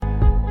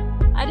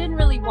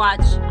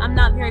rewatch. I'm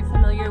not very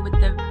familiar with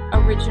the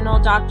original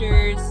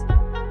Doctors,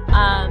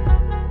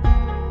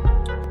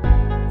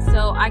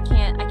 so I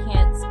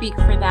can't speak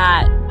for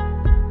that.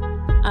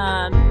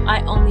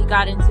 I only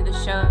got into the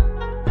show.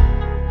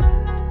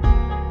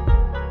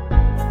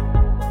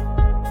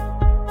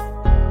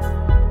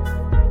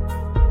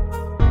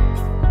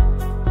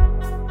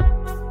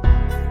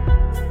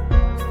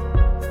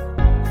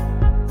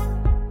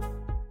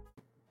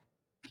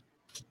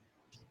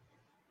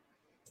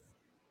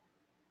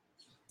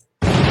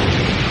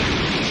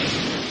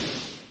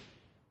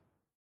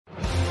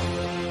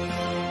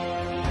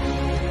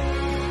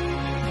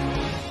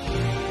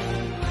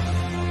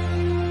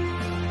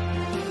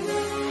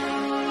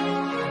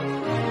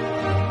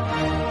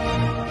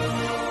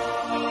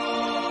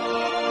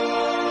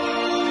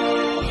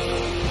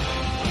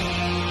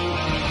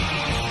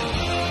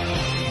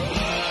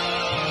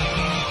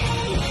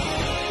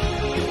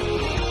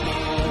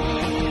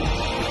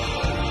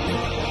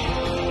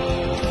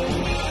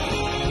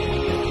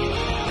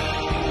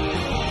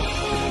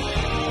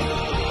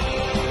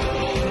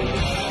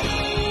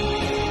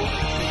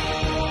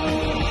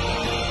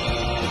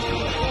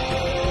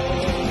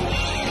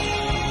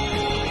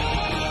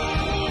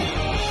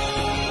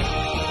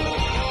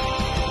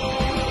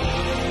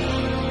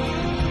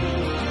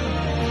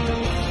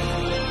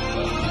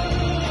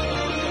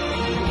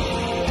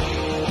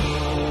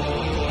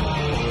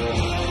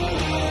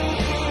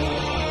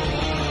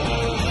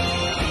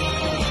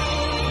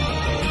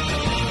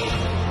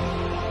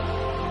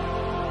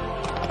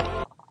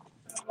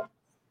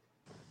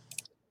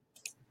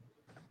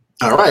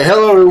 All right,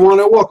 hello everyone,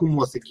 and welcome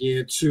once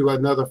again to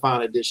another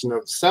fine edition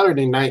of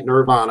Saturday Night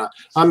Nerdvana.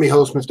 I'm your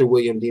host, Mr.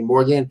 William D.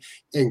 Morgan,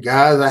 and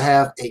guys, I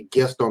have a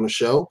guest on the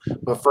show.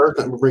 But first,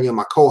 let me bring in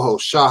my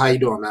co-host, Shaw. How you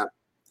doing, man?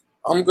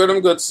 I'm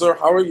good, sir.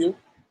 How are you?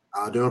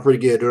 Doing pretty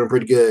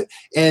good.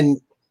 And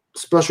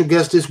special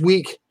guest this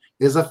week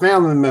is a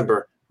family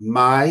member,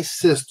 my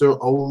sister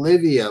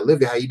Olivia.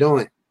 Olivia, how you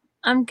doing?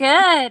 I'm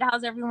good.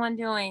 How's everyone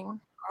doing?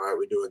 All right,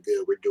 we're doing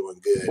good.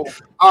 Cool.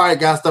 All right,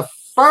 guys, the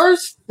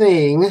first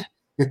thing.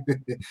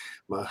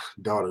 My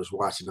daughter's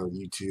watching on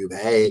YouTube.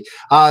 Hey,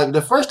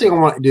 the first thing I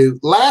want to do,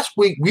 last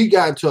week we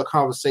got into a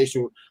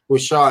conversation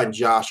with Shaw and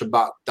Josh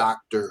about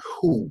Doctor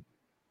Who.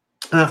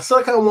 And I feel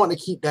like I want to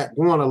keep that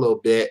going a little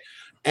bit.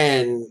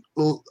 And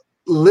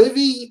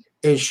Livy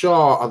and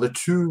Shaw are the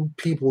two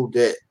people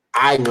that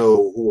I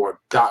know who are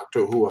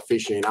Doctor Who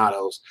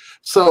aficionados.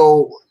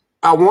 So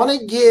I want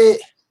to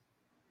get,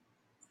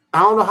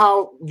 I don't know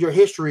how your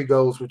history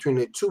goes between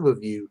the two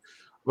of you,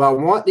 but I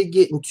want to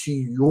get into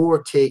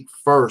your take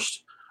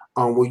first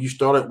on when you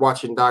started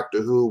watching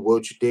Doctor Who.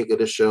 What you think of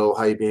the show?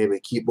 How you been able to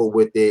keep up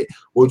with it?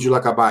 What would you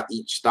like about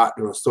each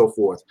Doctor and so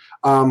forth?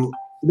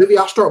 Livy,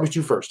 I'll start with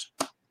you first.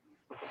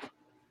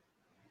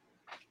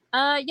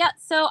 Yeah.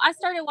 So I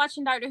started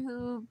watching Doctor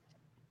Who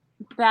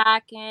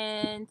back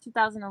in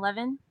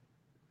 2011,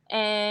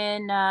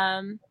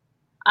 and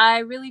I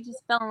really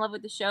just fell in love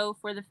with the show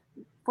for the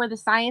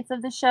science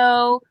of the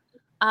show.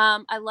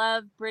 I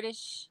love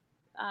British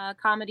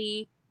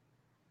comedy,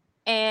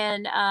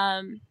 and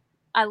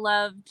I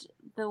loved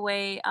the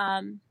way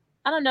I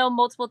don't know,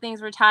 multiple things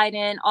were tied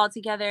in all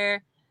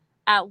together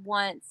at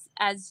once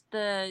as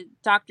the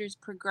Doctors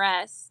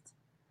progressed.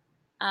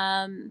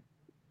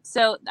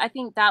 So I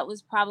think that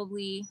was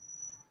probably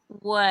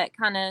what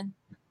kind of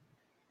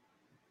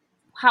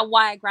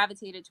why I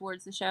gravitated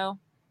towards the show.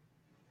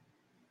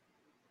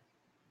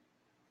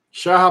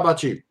 Sure, how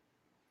about you?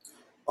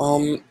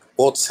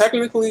 Well,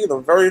 technically, the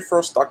very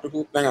first Doctor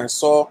Who thing I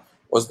saw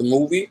was the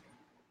movie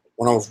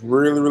when I was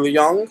really, really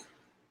young.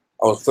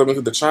 I was flipping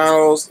through the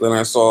channels, then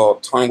I saw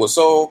Time Was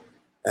So,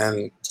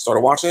 and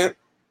started watching it.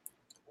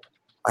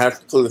 I had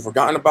completely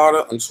forgotten about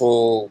it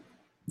until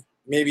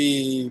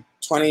maybe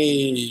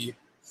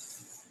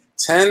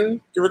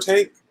 2010, give or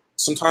take,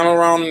 sometime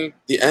around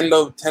the end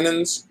of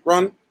Tennant's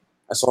run.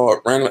 I saw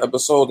a random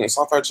episode on the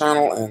Sci-Fi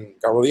Channel and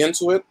got really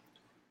into it.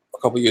 A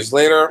couple years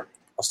later,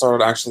 I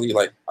started actually,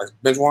 I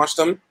binge watched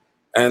them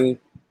and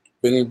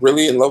been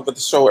really in love with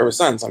the show ever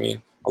since. I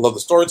mean, I love the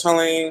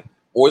storytelling,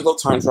 always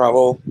love time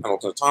travel, and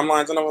alternate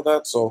timelines and all of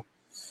that, so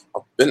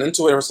I've been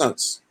into it ever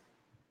since.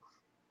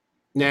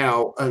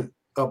 Now,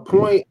 a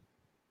point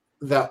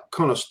that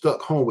kind of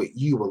stuck home with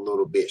you a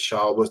little bit,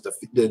 Shaw, was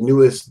the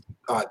newest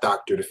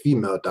Doctor, the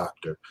female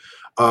Doctor.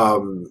 I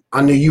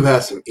knew you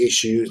had some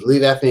issues.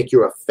 Liv, I think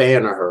you're a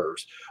fan of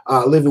hers.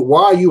 Liv,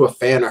 why are you a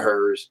fan of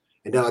hers?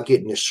 And then I'll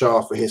get into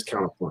Shaw for his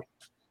counterpoint.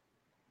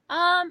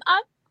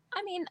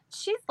 I mean,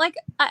 she's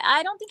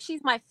I don't think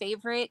she's my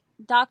favorite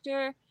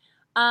Doctor,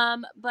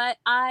 but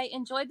I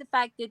enjoyed the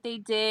fact that they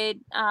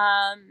did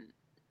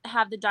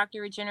have the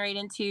Doctor regenerate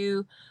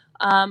into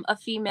a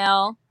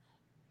female,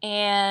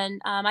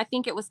 and I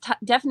think it was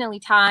definitely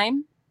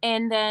time.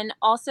 And then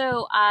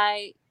also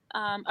I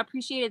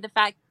appreciated the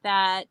fact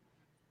that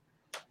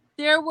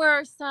there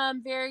were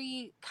some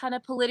very kind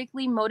of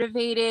politically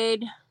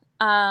motivated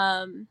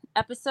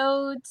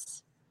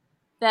episodes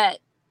that,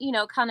 you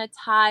know, kind of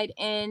tied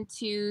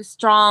into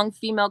strong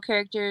female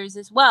characters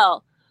as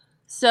well.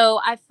 So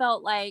I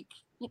felt like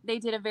they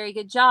did a very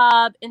good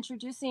job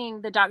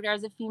introducing the Doctor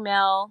as a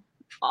female,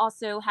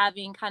 also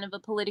having kind of a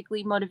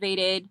politically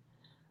motivated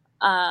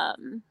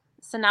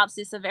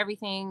synopsis of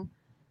everything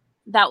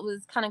that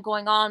was kind of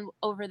going on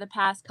over the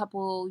past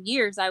couple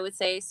years, I would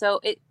say.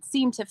 So it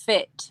seemed to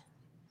fit.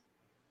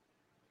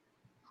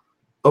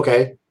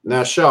 Okay,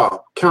 now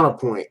Shaw,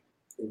 counterpoint.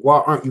 Why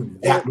aren't you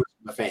that much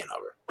of a fan of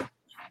her?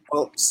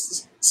 Well,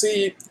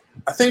 see,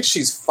 I think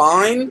she's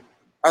fine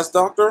as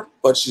Doctor,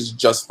 but she's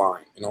just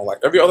fine. You know, like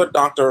every other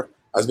Doctor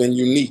has been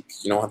unique.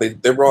 You know, they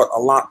brought a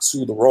lot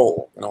to the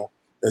role. You know,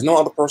 there's no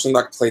other person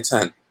that could play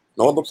 10,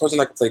 no other person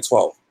that could play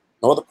 12,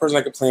 no other person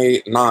that could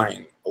play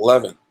 9,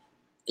 11,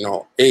 you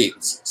know,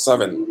 8,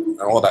 7,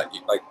 and all that.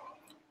 Like,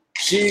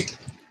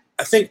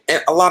 I think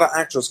a lot of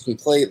actors can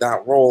play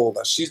that role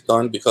that she's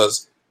done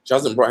because she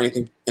hasn't brought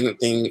anything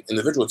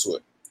individual to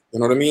it. You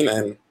know what I mean?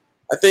 And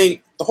I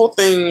think the whole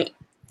thing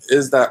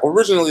is that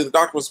originally the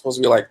Doctor was supposed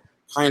to be like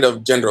kind of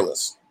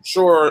genderless.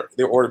 Sure,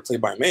 they were already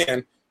played by a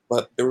man,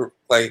 but they were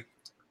like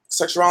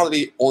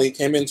sexuality only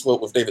came into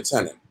it with David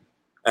Tennant,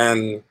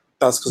 and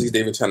that's because he's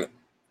David Tennant.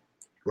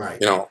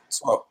 Right. You know,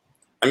 so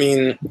I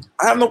mean,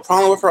 I have no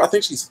problem with her. I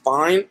think she's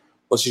fine,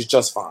 but she's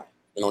just fine.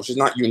 You know, she's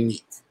not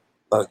unique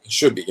like it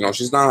should be. You know,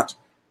 she's not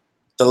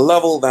the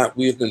level that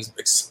we've been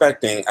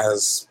expecting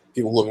as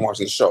people who have been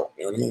watching the show.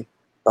 You know what I mean?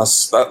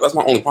 That's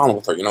my only problem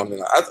with her. You know what I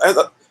mean?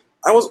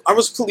 I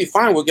was completely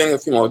fine with getting a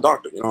female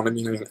Doctor. You know what I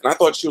mean? And I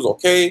thought she was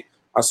okay.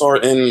 I saw her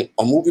in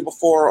a movie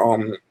before,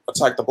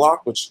 Attack the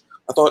Block, which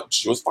I thought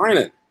she was fine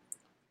in.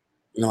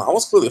 You know, I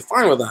was completely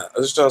fine with that.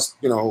 It's just,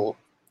 you know,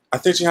 I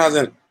think she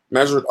hasn't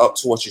measured up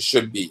to what she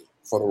should be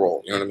for the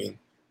role. You know what I mean?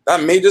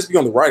 That may just be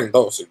on the writing,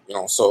 though. So, you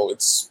know, so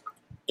it's,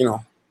 you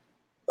know,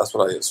 that's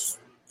what it is.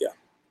 Yeah.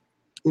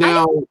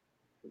 Now,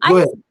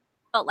 I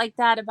felt like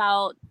that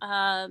about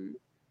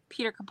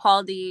Peter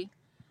Capaldi.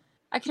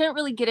 I couldn't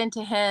really get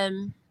into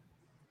him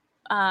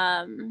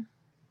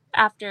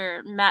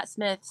after Matt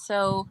Smith,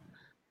 so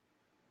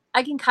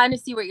I can kind of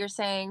see what you're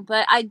saying,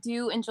 but I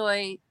do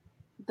enjoy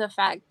the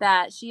fact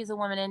that she is a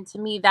woman, and to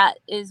me that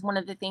is one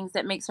of the things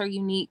that makes her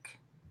unique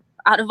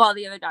out of all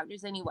the other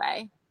Doctors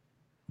anyway.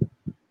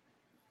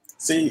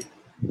 See,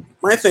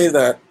 my thing is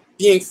that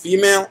being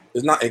female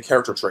is not a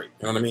character trait.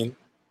 You know what I mean?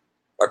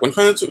 Like when it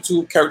comes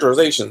to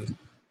characterization,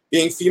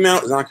 being female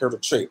is not a character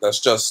trait. That's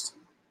just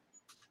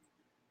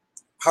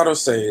how to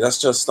say.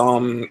 That's just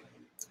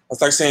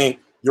It's like saying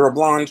you're a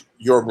blonde,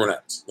 you're a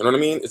brunette. You know what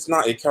I mean? It's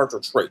not a character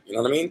trait. You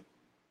know what I mean?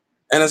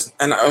 And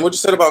what you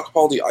said about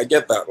Capaldi, I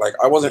get that. Like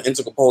I wasn't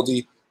into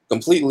Capaldi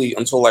completely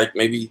until like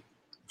maybe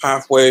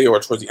halfway or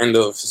towards the end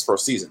of his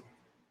first season.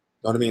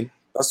 You know what I mean?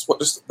 That's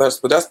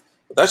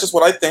just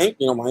what I think.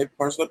 You know, my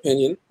personal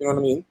opinion. You know what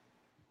I mean?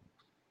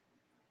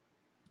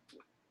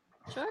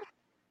 Sure.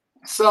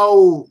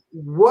 So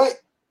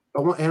what? I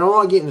want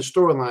to get into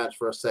storylines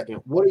for a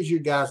second. What is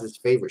your guys'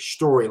 favorite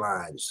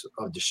storylines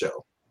of the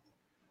show?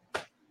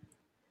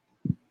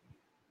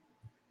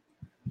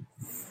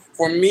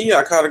 For me,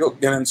 I kind of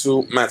get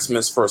into Matt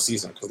Smith's first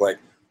season because, like,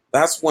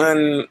 that's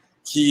when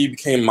he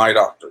became my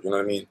Doctor. You know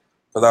what I mean?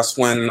 Because that's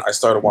when I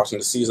started watching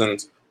the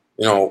seasons.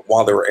 You know,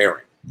 while they were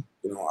airing.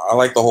 You know, I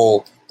like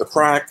the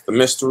crack, the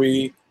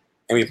mystery.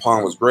 Amy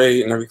Pond was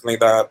great and everything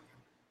like that.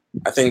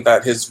 I think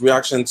that his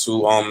reaction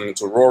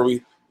to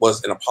Rory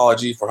was an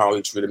apology for how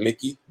he treated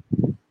Mickey.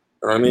 You know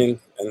what I mean?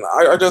 And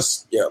I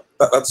just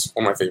that's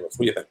one of my favorites.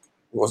 What do you think?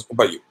 What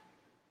about you?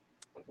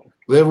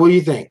 Liv, what do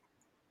you think?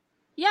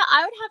 Yeah,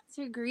 I would have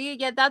to agree.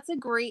 Yeah, that's a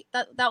great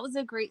that was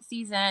a great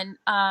season.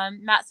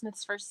 Matt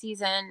Smith's first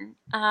season.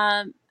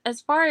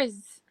 As far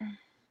as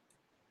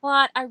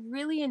plot, I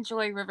really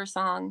enjoy River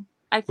Song.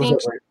 I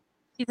think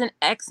she's an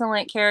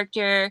excellent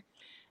character.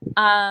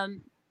 I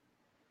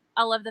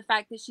love the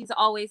fact that she's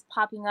always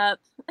popping up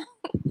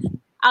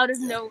out of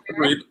nowhere.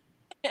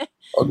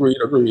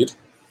 Agreed.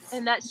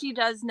 And that she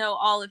does know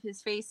all of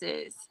his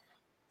faces.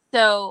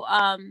 So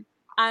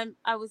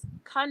I was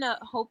kind of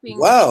hoping.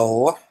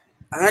 Well,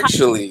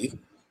 actually,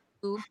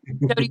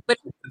 Jodie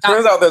Whittaker. It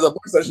turns out there's a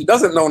voice that she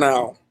doesn't know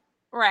now.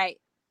 Right.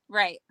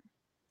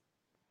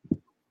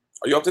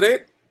 Are you up to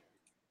date?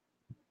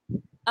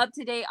 Up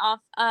to date off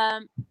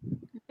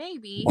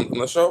maybe. On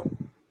the show?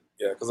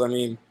 Yeah, because I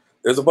mean,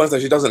 there's a bunch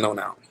that she doesn't know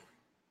now.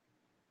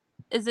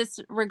 Is this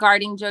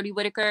regarding Jodie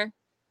Whittaker?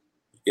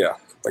 Yeah,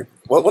 like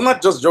well,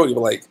 not just Jodie,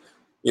 but like,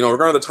 you know,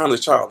 regarding the Timeless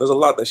Child, there's a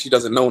lot that she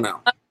doesn't know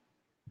now.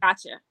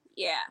 Gotcha.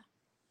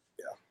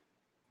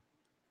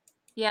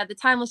 Yeah, the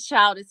Timeless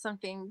Child is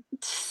something.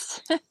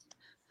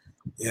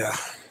 Yeah.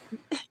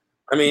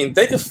 I mean,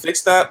 they could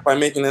fix that by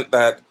making it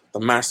that the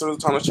Master of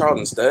the Timeless Child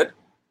instead.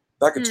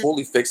 That could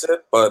totally fix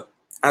it, but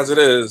as it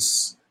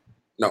is,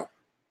 no.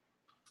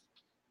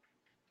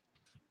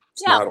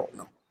 It's not at all,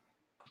 no.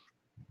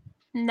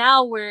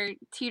 Now we're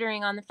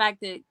teetering on the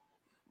fact that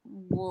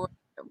were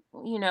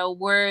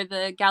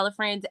the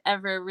Gallifreyans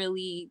ever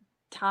really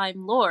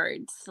Time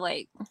Lords?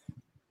 Like,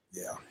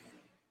 yeah.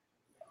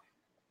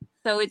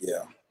 So it's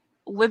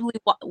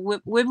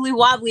wibbly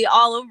wobbly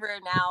all over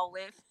now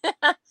with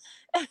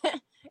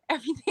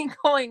everything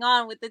going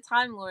on with the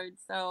Time Lord.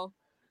 So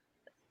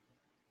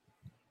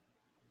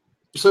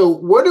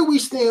where do we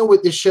stand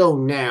with the show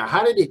now?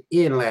 How did it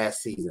end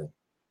last season?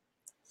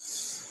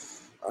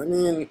 I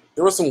mean,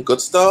 there was some good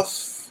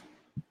stuff.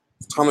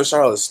 Thomas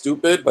Charlotte is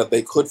stupid, but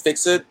they could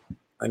fix it.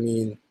 I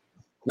mean,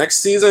 next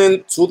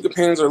season, 2 of the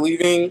companions are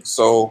leaving,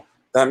 so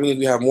that means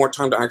we have more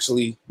time to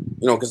actually,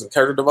 get some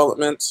character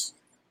development.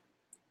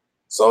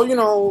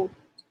 So,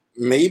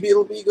 maybe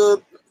it'll be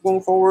good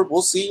going forward.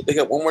 We'll see. They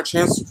get one more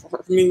chance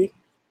for me.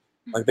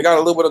 Like, they got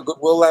a little bit of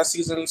goodwill last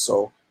season,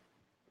 so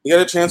you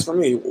get a chance for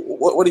me.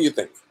 What do you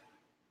think?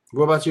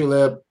 What about you,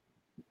 Leb?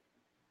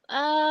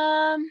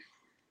 I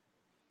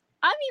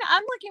mean,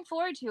 I'm looking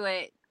forward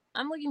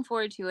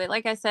to it.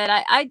 Like I said,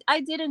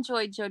 I did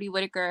enjoy Jodie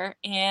Whittaker,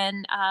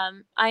 and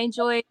I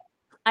enjoyed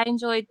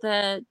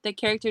the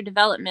character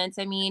developments.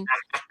 I mean,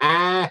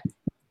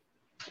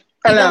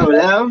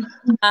 hello.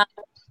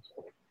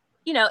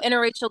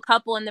 Interracial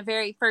couple in the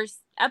very first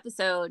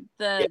episode,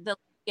 the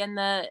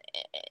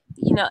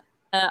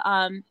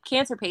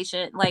cancer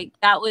patient, like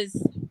that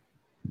was,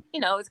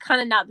 it's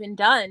kind of not been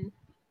done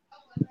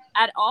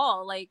at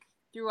all, like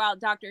throughout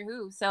Doctor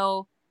Who.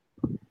 So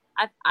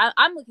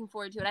I'm looking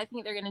forward to it. I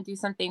think they're going to do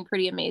something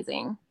pretty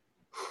amazing.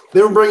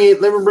 Let me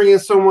bring in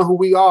someone who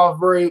we all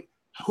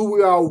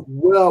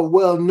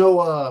well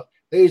know,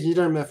 ladies and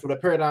gentlemen, for the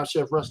Paradigm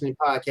Shift Wrestling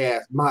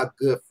Podcast, my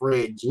good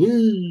friend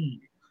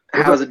G.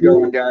 How's it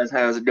going, guys?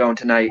 How's it going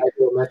tonight?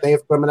 Man,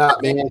 thanks for coming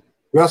out, man.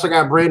 We also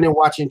got Brandon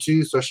watching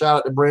too, so shout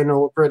out to Brandon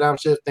with Paradigm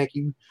Shift. Thank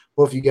you,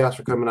 both of you guys,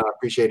 for coming out. I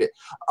appreciate it.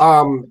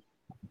 You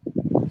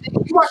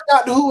watch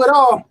Doctor Who at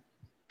all?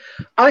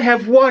 I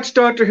have watched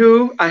Doctor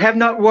Who. I have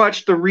not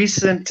watched the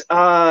recent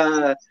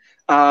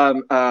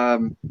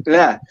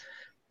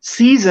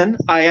season.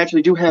 I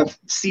actually do have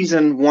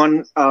season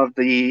 1 of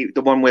the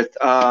one with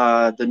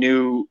the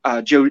new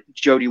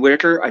Jodie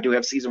Whittaker. I do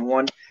have season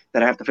 1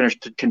 that I have to finish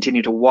to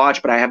continue to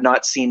watch, but I have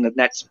not seen the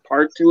next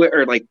part to it,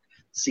 or like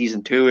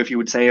season 2, if you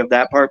would say, of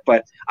that part.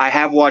 But I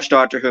have watched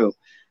Doctor Who.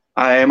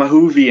 I am a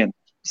Whovian,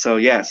 so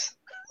yes.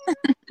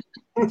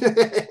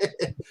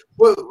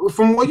 Well,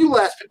 from when you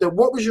last picked up,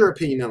 what was your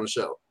opinion on the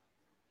show?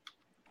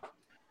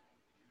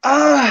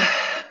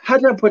 How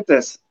did I put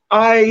this?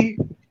 I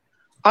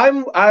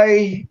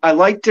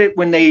liked it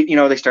when they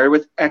started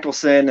with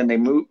Eccleston and they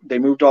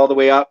moved all the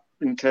way up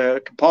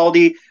into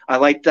Capaldi. I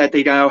like that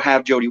they now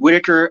have Jodie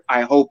Whittaker.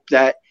 I hope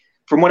that,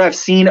 from what I've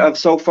seen of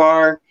so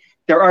far,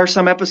 there are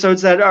some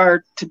episodes that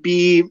are to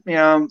be,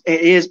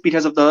 it is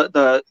because of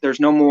the there's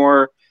no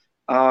more,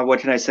 what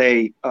can I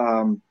say?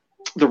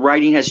 The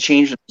writing has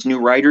changed. There's new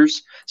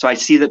writers. So I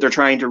see that they're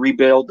trying to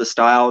rebuild the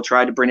style,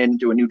 try to bring it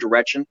into a new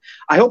direction.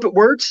 I hope it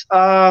works.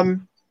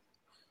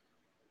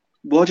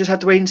 We'll just have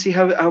to wait and see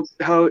how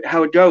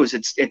it goes.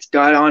 It's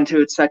got on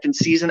to its second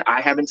season.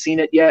 I haven't seen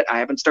it yet. I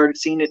haven't started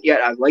seeing it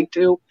yet. I'd like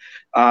to,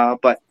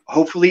 but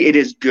hopefully it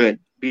is good,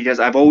 because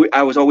I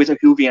was always a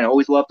Whovian. I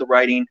always loved the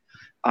writing.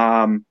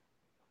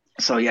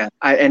 So yeah,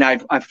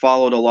 I've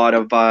followed a lot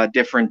of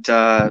different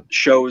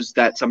shows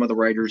that some of the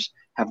writers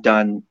have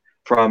done,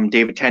 from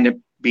David Tennant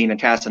being a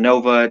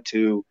Casanova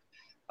to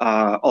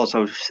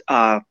also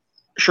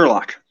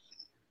Sherlock.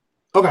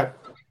 Okay,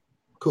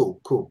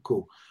 cool.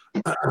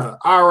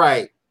 All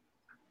right,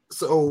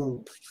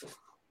 so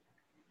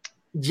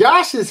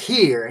Josh is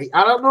here.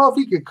 I don't know if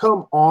he could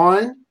come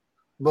on,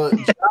 but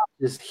Josh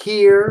is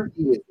here.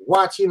 He is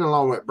watching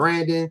along with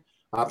Brandon.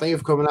 Thank you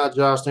for coming out,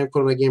 Josh. Thank you for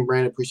coming again,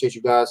 Brandon. Appreciate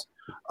you guys.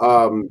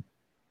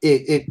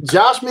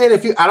 Josh, man,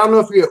 I don't know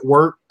if you're at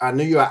work. I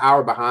know you're an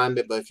hour behind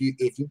it, but if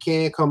you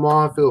can come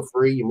on, feel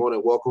free. You're more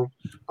than welcome.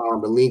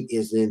 The link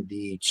is in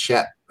the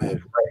chat right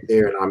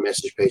there in our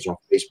message page on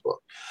Facebook.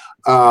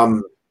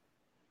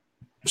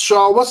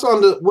 Shaw, what's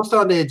on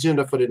the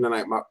agenda for the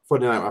night, my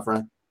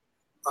friend?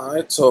 All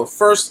right. So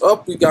first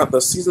up, we got the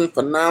season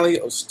finale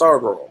of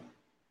Stargirl,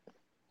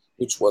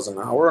 which was an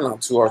hour,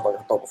 not 2 hours like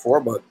I thought before,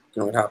 but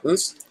it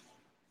happens.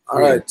 All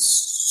right.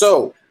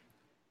 So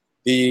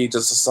the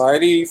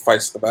Society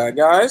fights the bad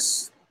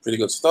guys. Pretty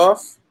good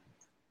stuff.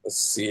 Let's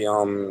see.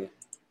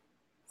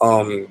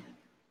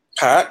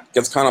 Pat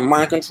gets kind of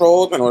mind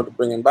controlled in order to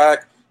bring him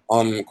back.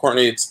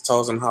 Courtney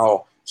tells him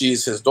how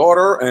she's his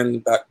daughter,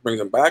 and that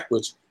brings him back,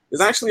 which is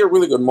actually a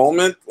really good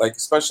moment. Like,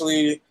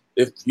 especially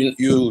if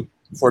you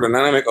for the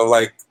dynamic of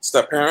like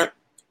step parent,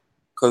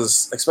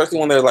 because especially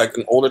when they're like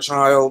an older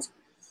child,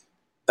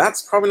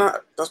 that's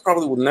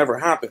probably would never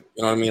happen.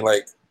 You know what I mean?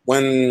 Like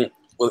when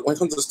it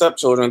comes to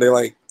stepchildren, they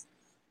like,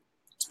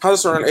 past a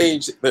certain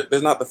age,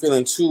 there's not the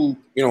feeling to,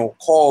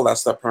 call that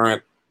step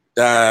parent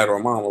dad or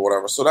mom or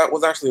whatever. So that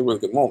was actually a really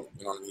good moment,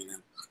 you know what I mean?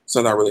 And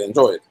something I really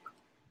enjoyed.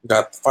 We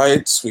got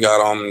fights. We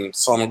got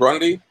Solomon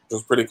Grundy, which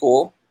was pretty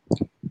cool.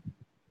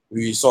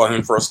 We saw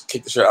him first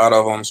kick the shit out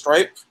of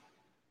Stripe,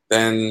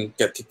 then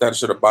get kicked out of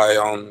shit by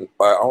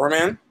Our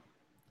Man.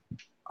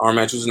 Our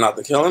Man chooses not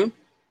to kill him.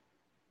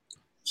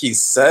 He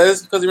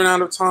says because he ran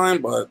out of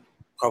time, but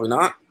probably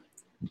not.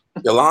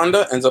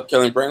 Yolanda ends up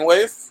killing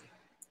Brainwave.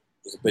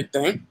 It was a big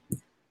thing.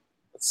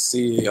 Let's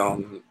see.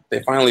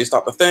 They finally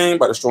stop the thing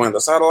by destroying the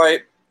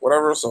satellite.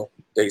 whatever. So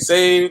they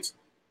saved,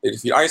 they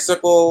defeat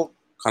Icicle,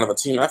 kind of a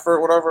team effort,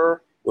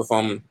 whatever, with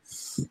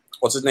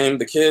what's his name,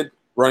 the kid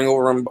running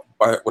over him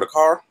with a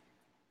car.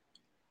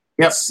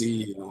 Yep. Let's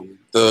see,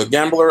 the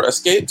gambler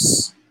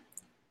escapes.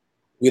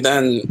 We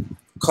then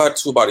cut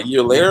to about a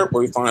year later,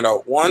 where we find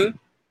out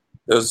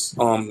there's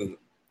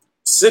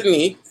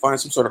Sydney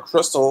finds some sort of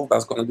crystal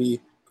that's going to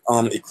be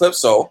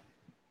Eclipso.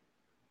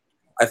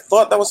 I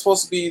thought that was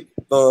supposed to be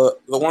the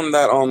one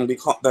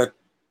that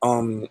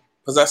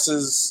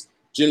possesses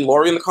Jin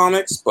Lori in the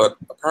comics, but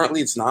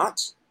apparently it's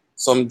not.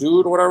 Some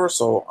dude or whatever.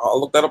 So I'll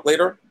look that up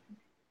later.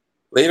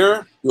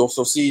 Later, we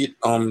also see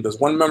there's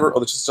one member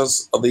of the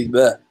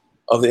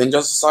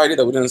Injustice Society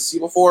that we didn't see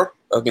before.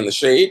 That'll be in the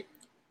Shade.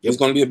 Yep. He's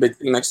going to be a big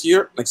thing next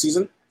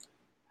season.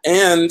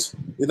 And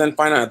we then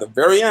find out at the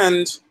very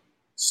end,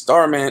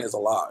 Starman is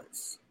alive.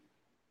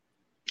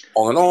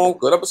 All in all,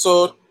 good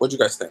episode. What'd you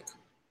guys think?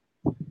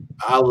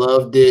 I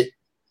loved it,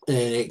 and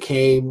it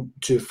came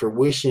to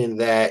fruition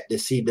that the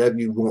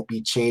CW won't be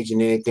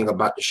changing anything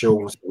about the show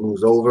once it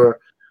moves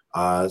over.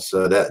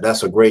 So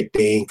that's a great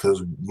thing,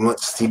 because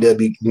once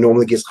CW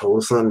normally gets hold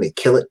of something, they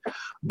kill it.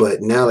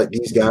 But now that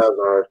these guys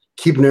are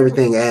keeping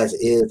everything as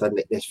is, I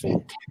think that's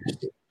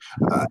fantastic.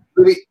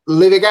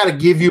 Livy, I got to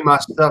give you my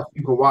stuff.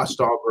 You can watch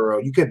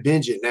Stargirl. You can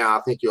binge it now.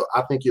 I think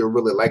you'll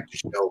really like the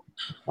show.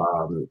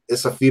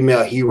 It's a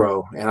female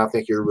hero, and I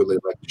think you'll really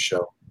like the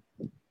show.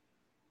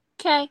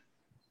 Okay.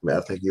 I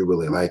think you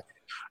really like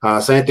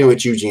it. Same thing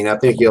with Eugene. I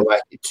think you'll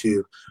like it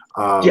too.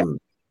 I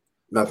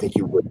think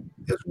you would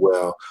as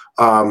well.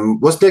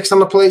 What's next on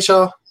the plate,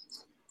 y'all?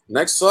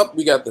 Next up,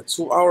 we got the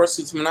 2-hour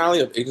season finale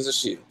of Agents of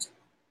S.H.I.E.L.D.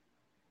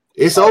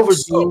 It's over,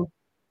 Gene.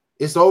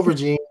 It's over,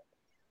 Gene.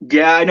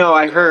 Yeah, I know.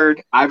 I've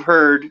heard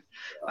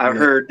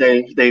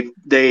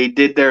they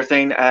did their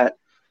thing at,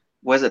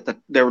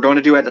 they were going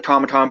to do at the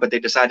Automaton, but they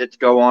decided to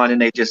go on,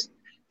 and they just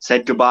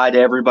said goodbye to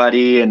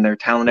everybody, and they're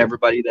telling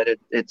everybody that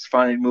it's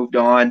finally moved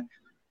on.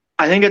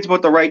 I think it's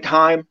about the right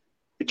time,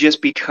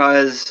 just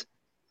because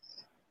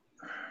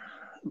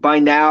by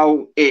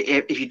now,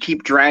 if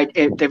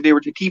they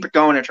were to keep it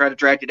going and try to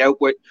drag it out,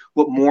 what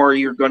more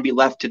you're going to be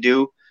left to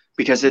do?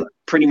 Because it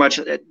pretty much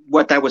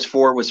what that was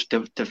for was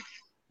to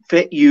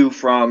fit you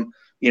from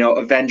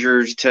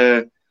Avengers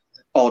to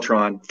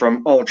Ultron,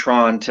 from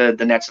Ultron to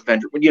the next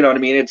Avenger. You know what I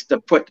mean? It's to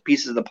put the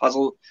pieces of the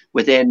puzzle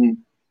within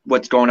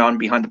what's going on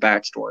behind the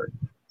backstory.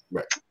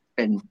 Right.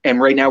 And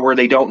right now, where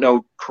they don't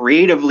know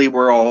creatively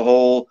where a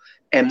whole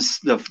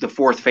the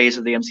fourth phase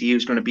of the MCU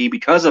is going to be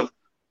because of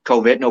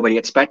COVID. Nobody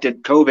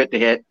expected COVID to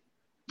hit.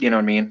 You know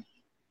what I mean?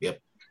 Yep.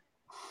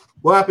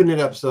 What happened in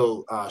the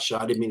episode, Shaw?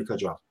 I didn't mean to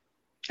cut you off.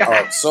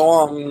 Let's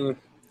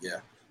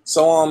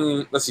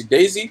see.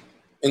 Daisy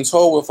in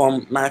tow with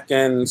Mac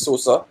and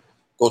Sosa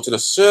go to the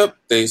ship.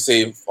 They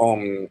save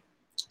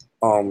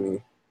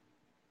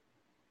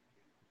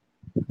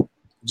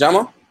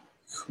Gemma,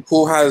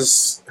 who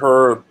has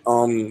her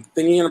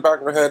thingy in the back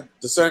of her head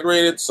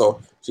disintegrated,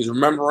 so she's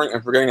remembering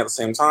and forgetting at the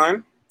same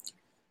time.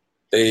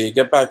 They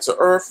get back to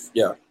Earth.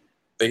 Yeah,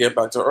 they get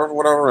back to Earth or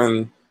whatever,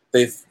 and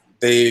they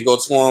go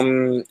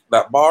to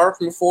that bar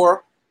from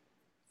before,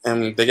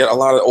 and they get a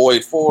lot of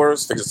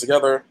 084s, fix it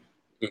together.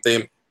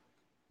 They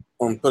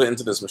put it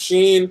into this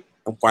machine,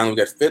 and finally we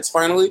get Fitz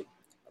finally,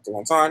 after a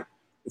long time.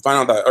 We find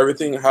out that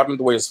everything happened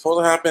the way it's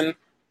supposed to happen,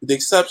 with the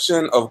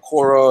exception of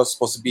Cora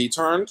supposed to be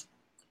turned,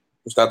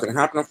 which that didn't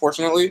happen,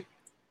 unfortunately.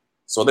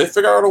 So they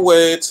figure out a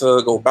way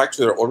to go back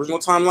to their original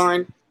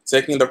timeline,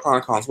 taking their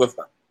Chronicons with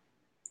them.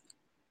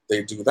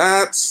 They do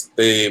that.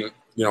 They,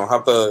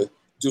 have to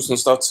do some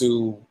stuff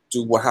to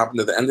do what happened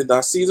at the end of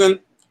that season.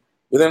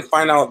 We then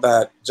find out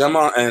that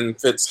Gemma and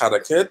Fitz had a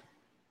kid,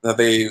 that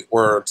they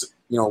were,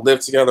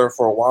 lived together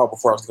for a while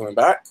before I was coming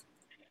back.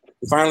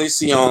 We finally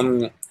see,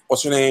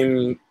 what's her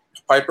name,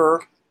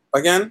 Piper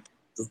again,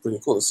 which was pretty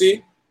cool to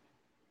see.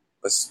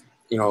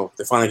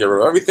 They finally get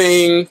rid of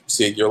everything.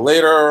 See a year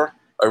later,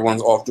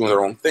 everyone's off doing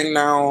their own thing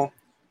now.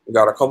 We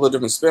got a couple of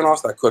different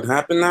spin-offs that could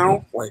happen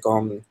now, like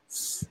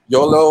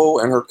YOLO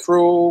and her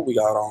crew. We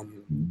got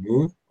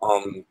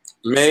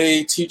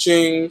May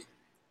teaching.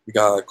 We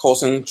got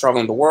Coulson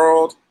traveling the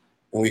world,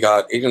 and we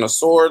got Agent of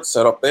Swords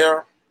set up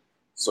there.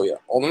 So yeah,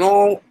 all in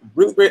all,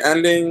 really great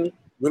ending,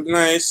 really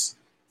nice.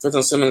 Fitz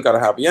and Simmons got a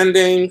happy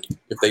ending.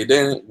 If they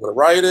didn't, would have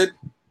rioted.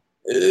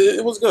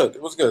 It was good.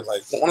 It was good.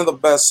 Like one of the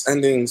best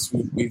endings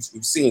we've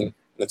seen in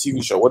the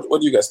TV show.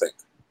 What do you guys think?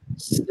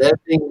 7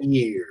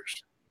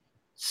 years.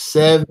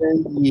 7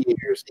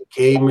 years. It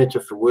came into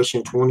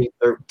fruition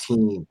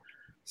 2013.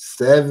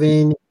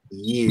 7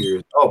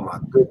 years. Oh my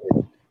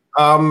goodness.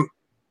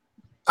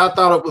 I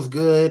thought it was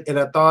good, and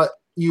I thought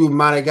you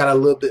might have got a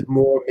little bit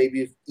more,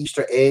 maybe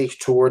Easter eggs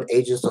toward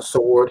Agents of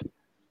Sword.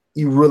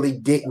 You really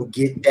didn't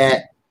get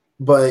that,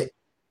 but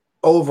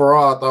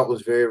overall, I thought it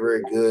was very,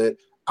 very good.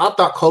 I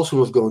thought Coulson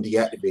was going to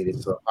deactivate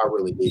itself. I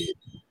really did.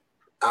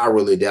 I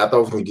thought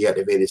it was going to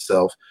deactivate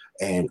itself,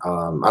 and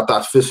I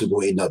thought Fisk was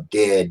going to end up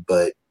dead,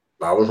 but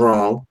I was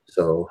wrong.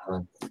 So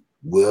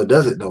Will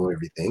doesn't know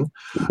everything.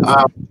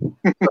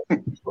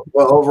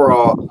 Well,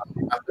 overall,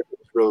 I think it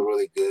was really,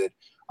 really good.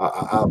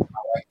 I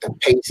like the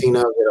pacing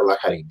of it. I like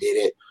how they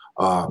did it.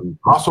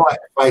 Also, like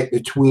the fight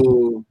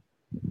between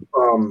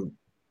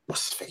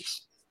what's his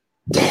face?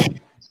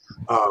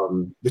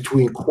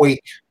 Between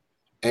Quake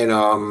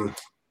and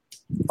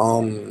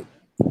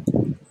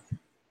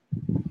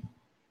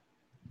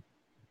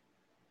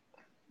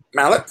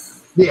Malik?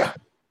 yeah.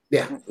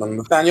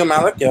 Nathaniel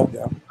Malik? Yeah.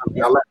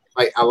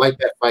 I like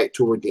that fight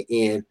toward the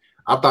end.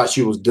 I thought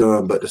she was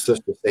done, but the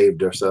sister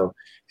saved her. So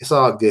it's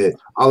all good.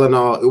 All in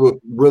all, it was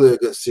really a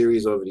good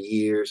series over the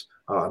years.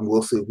 And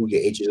we'll see if we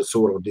get Agents of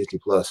Sword on Disney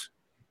Plus.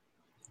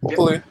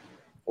 Hopefully.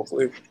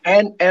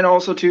 And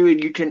also too,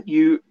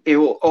 it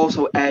will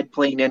also add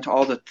playing into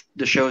all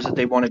the shows that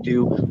they want to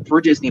do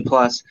for Disney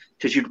Plus,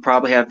 because you'd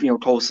probably have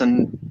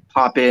Coulson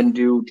pop in,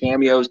 do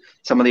cameos,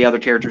 some of the other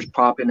characters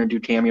pop in and do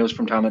cameos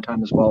from time to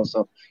time as well.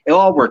 So it'll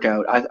all work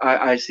out.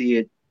 I see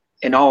it.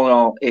 And all in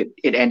all, it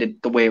ended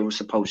the way it was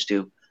supposed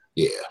to.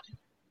 Yeah.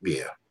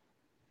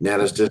 Now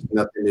there's just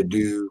nothing to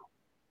do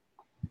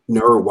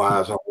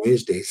nerd-wise on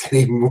Wednesdays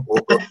anymore.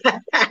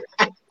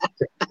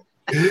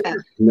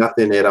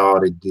 Nothing at all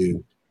to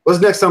do. What's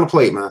next on the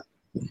plate, man?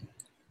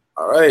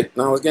 All right,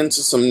 now let's get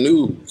into some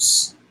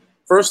news.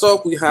 First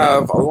off, we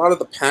have a lot of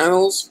the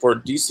panels for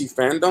DC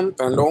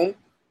fandom,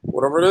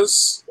 whatever it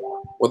is.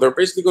 What they're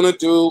basically going to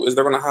do is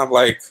they're going to have,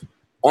 like,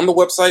 on the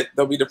website,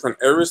 there'll be different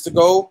areas to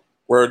go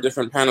where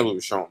different panels will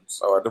be shown.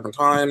 So at different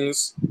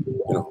times,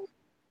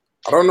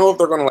 I don't know if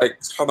they're going to, like,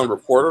 have them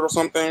record it or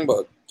something,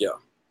 but yeah.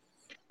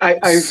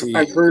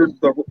 I've heard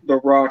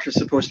the Rock is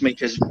supposed to make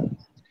his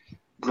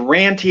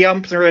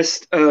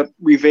grandiose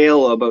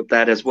reveal about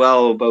that as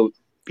well, about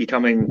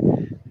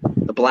becoming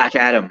the Black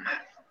Adam.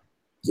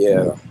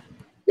 Yeah.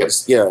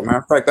 Yes. Yeah. Matter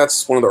of fact,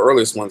 that's one of the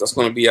earliest ones. That's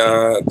going to be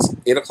at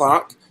 8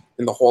 o'clock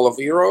in the Hall of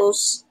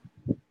Heroes,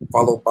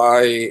 followed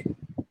by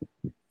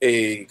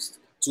a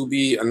to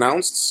be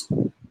announced.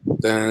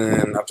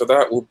 Then after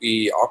that will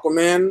be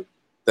Aquaman,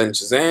 then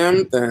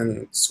Shazam,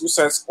 then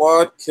Suicide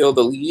Squad, Kill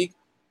the League,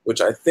 which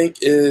I think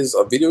is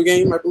a video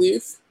game, I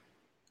believe.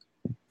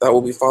 That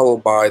will be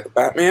followed by the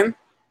Batman.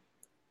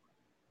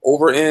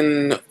 Over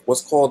in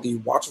what's called the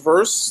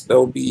Watchverse, there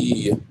will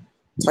be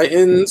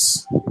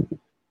Titans,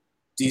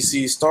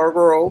 DC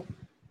Stargirl,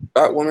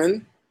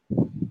 Batwoman.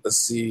 Let's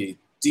see,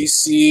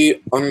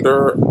 DC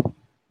under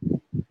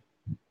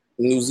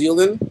New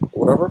Zealand,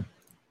 or whatever.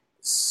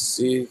 Let's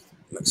see,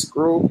 next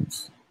group.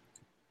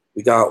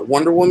 We got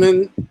Wonder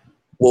Woman.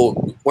 Well,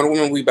 Wonder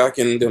Woman will be back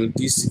in them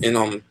DC in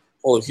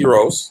Hall of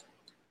Heroes.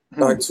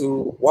 Back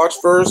to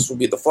Watchverse will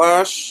be the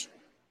Flash.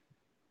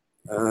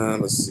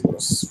 Let's see what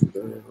else.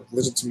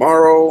 Legend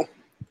Tomorrow,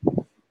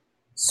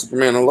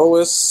 Superman and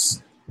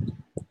Lois.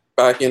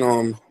 Back in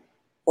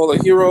Hall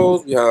of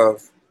Heroes, we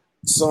have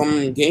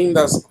some game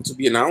that's to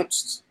be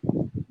announced.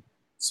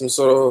 Some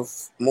sort of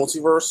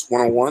multiverse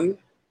 101.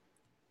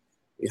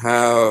 We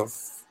have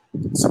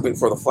something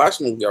for the Flash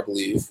movie, I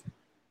believe,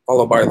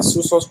 followed by the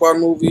Suicide Squad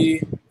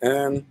movie,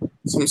 and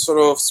some sort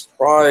of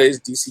surprise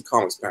DC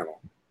Comics panel.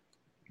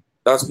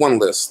 That's one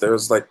list.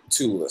 There's like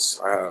two lists.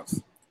 I have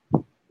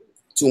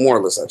two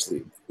more lists,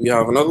 actually. We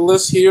have another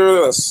list here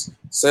that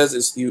says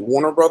it's the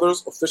Warner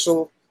Brothers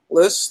official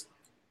list.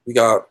 We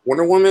got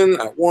Wonder Woman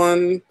at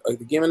 1,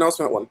 the game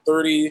announcement at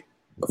 1:30,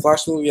 the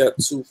Flash movie at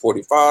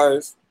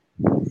 2:45,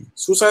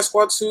 Suicide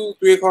Squad 2,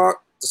 3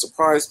 o'clock, the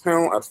surprise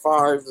panel at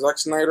 5, Zack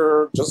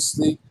Snyder, Justice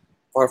League,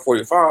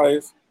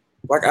 5:45,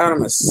 Black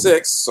Adam at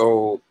 6,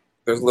 so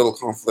there's a little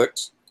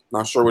conflict.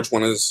 Not sure which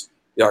one is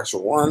the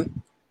actual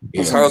one.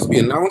 The titles will be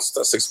announced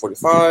at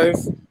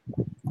 6:45,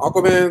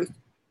 Aquaman,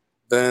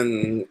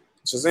 then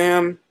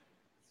Shazam,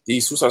 the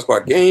Suicide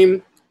Squad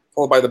game,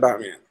 followed by the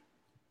Batman.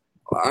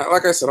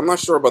 Like I said, I'm not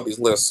sure about these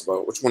lists,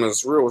 about which one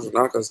is real, which is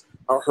not, because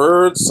I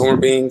heard some are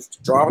being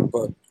dropped,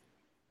 but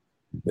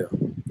yeah.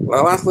 The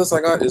last list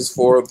I got is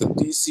for the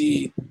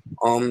DC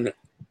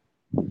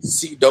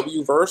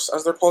CW verse,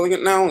 as they're calling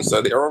it now, instead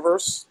of the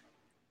Arrowverse.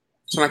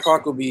 10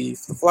 o'clock will be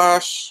The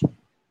Flash,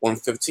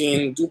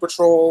 1:15 Doom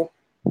Patrol,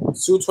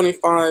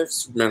 2:25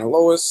 Superman and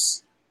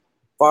Lois,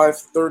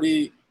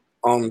 5:30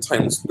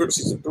 Titans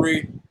Season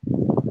 3,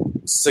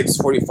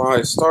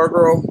 6:45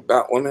 Stargirl,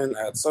 Batwoman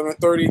at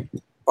 7:30,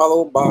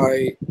 followed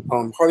by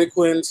Harley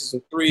Quinn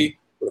Season 3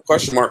 with a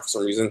question mark for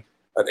some reason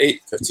at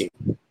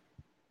 8:15.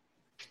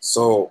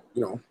 So,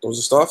 those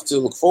are stuff to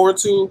look forward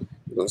to.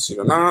 You're going to see it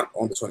or not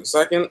on the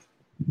 22nd.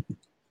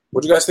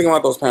 What do you guys think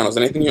about those panels?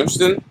 Anything you're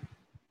interested in?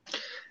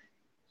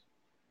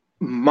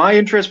 My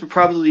interest would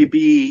probably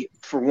be,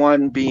 for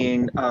one,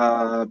 being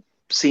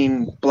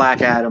seeing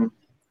Black Adam,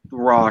 The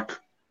Rock,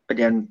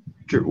 again,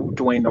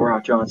 Dwayne The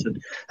Rock Johnson.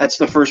 That's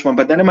the first one.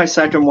 But then in my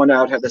second one,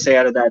 I would have to say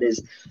out of that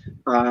is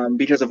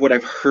because of what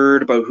I've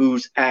heard about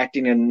who's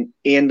acting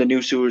in the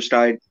new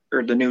Suicide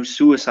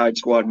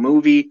Squad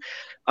movie,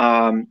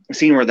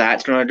 seeing where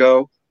that's going to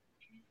go.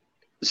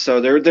 So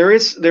there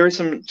is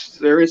some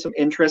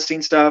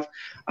interesting stuff.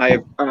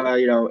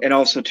 And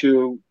also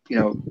too,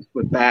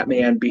 with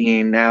Batman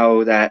being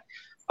now that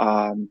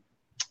not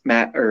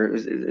Matt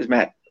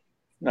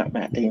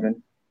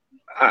Damon.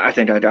 I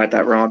think I got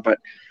that wrong, but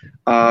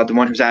the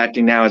one who's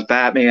acting now is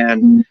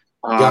Batman.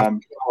 All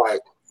right.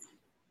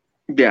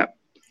 Yeah,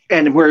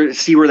 and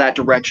see where that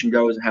direction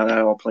goes and how that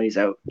all plays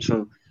out.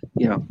 So,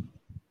 because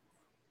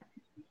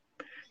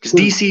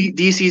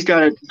DC's got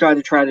to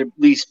try to at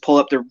least pull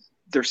up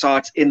their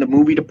socks in the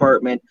movie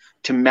department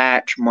to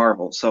match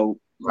Marvel. So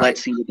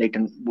let's see what they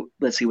can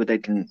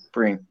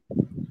bring.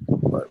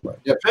 Right.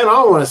 The panel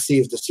I want to see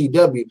is the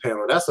CW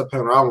panel. That's the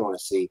panel I want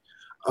to see.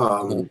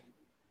 I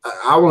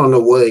want to know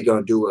what they're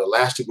going to do with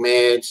Elastic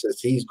Man since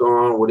he's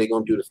gone. What are they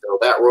going to do to fill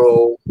that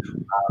role?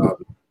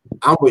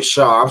 I'm with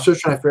Shaw. I'm still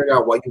trying to figure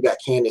out why you got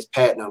Candace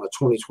Patton on the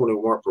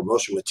 2021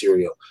 promotion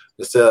material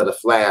instead of the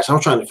Flash. I'm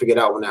trying to figure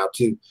that one out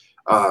too.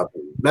 Not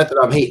that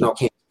I'm hating on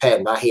Candace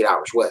Patton, but I hate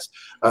Irish West.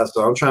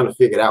 So I'm trying to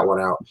figure that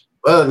one out.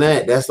 But other than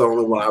that, that's the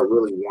only one I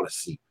really want to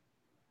see.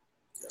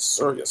 Yes,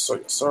 sir. Yes, sir.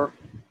 Yes, sir.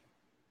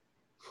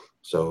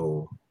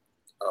 So,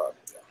 all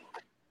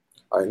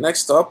right.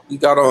 Next up, we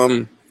got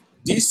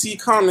DC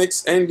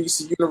Comics and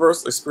DC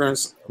Universe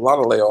experienced a lot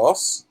of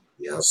layoffs.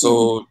 yeah.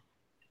 So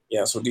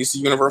DC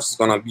Universe is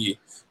gonna be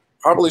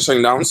probably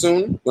shutting down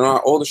soon.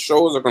 All the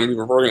shows are gonna be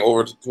reverting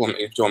over to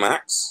HBO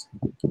Max.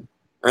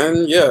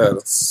 And yeah,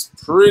 it's a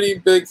pretty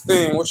big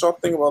thing. What y'all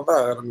think about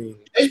that? I mean,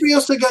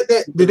 HBO still got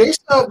that. Did they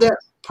still have that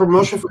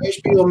promotion for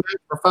HBO Max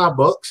for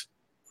 $5?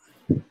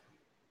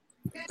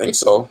 I think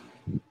so.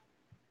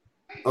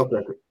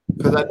 Okay,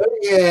 because I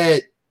know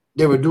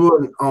they were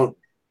doing on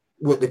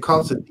with the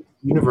cost of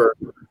Universe,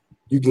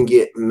 you can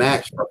get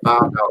Max for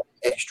 $5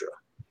 extra.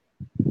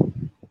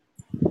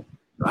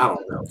 I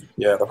don't know.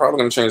 Yeah, they're probably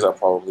gonna change that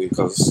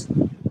because I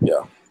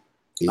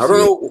don't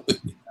know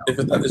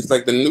if it's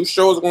like the new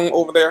shows going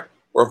over there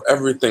or if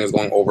everything is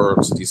going over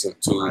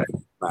to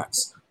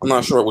Max. I'm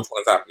not sure which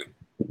one is happening.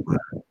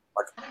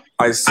 Like,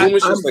 I assume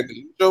it's just like the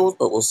new shows,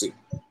 but we'll see.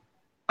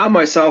 I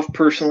myself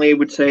personally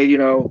would say,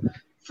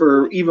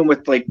 for even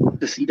with like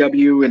the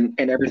CW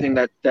and everything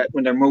that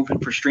when they're moving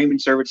for streaming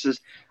services,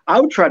 I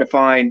would try to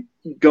find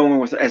going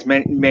with as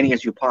many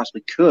as you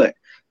possibly could.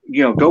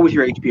 Go with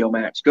your HBO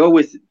Max, go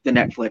with the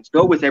Netflix,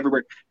 go with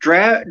everywhere.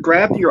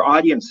 Grab your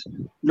audience,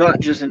 not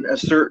just in a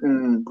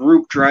certain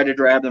group. Try to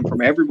grab them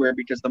from everywhere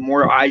because the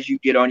more eyes you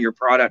get on your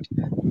product,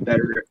 the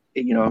better.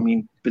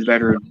 The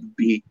better it would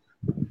be.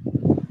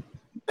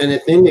 And the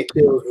thing that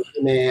kills me,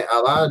 man, a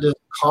lot of this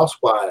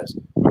cost-wise,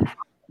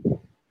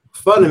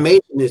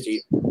 Funimation this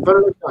year,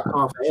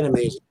 Funimation.com for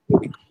animation,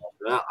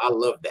 I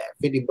love that.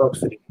 $50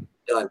 for the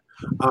done.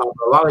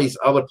 A lot of these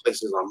other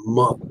places are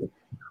monthly.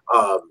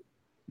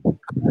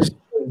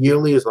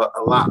 Yearly is a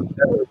lot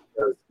better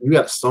because you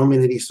got so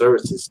many of these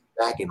services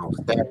stacking,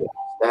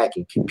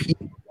 compete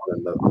with one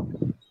another.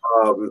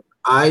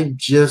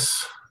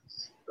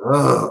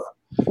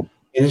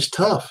 And it's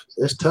tough.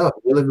 It's tough.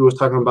 Olivia was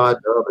talking about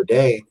it the other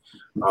day.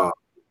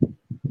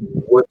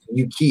 What do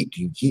you keep?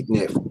 Do you keep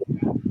Netflix?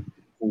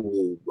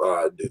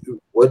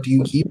 What do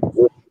you keep?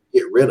 What do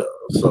you get rid of?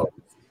 So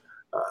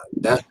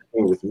that's the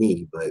thing with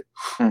me. But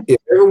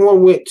if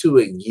everyone went to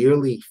a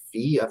yearly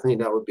fee, I think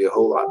that would be a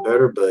whole lot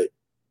better. But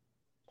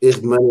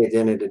it's money at the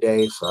end of the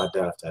day, so I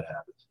doubt if that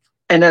happens.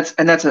 And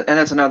that's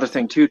another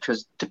thing too,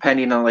 because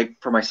depending on, like,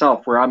 for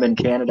myself, where I'm in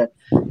Canada,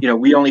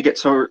 we only get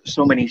so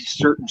many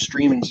certain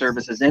streaming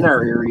services in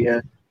our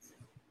area,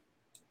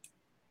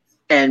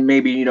 and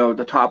maybe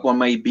the top one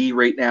might be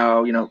right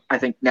now. I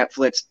think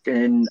Netflix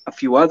and a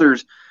few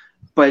others,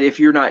 but if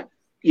you're not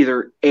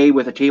either A,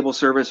 with a cable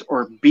service,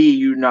 or B,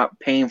 you're not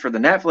paying for the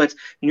Netflix,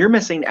 and you're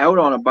missing out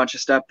on a bunch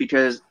of stuff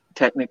because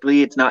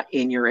technically it's not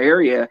in your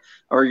area,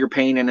 or you're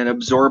paying an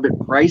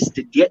absorbent price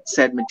to get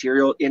said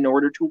material in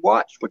order to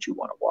watch what you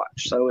want to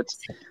watch. So it's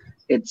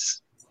if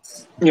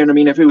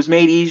it was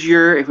made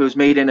easier, if it was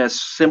made in a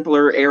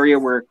simpler area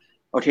where,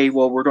 okay,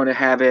 well, we're going to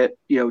have it,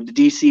 the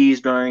DC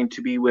is going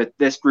to be with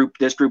this group,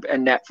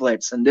 and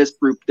Netflix, and this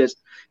group,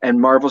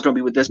 and Marvel's going to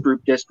be with this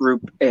group,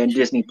 and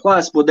Disney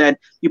Plus. Well, then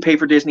you pay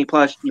for Disney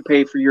Plus, you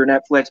pay for your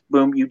Netflix,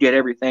 boom, you get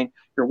everything.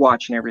 You're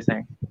watching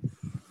everything.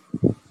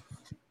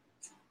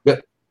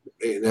 But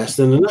that's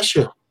in a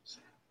nutshell.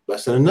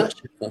 What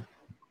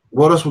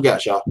else we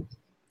got, y'all?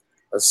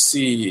 Let's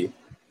see.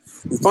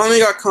 We finally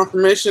got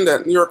confirmation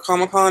that New York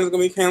Comic Con is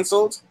going to be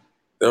canceled.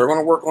 They're going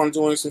to work on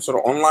doing some sort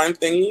of online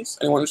thingies.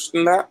 Anyone interested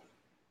in that?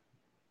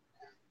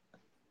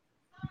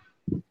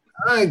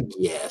 I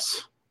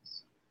guess.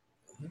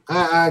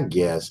 I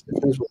guess.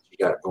 Depends what you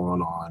got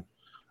going on.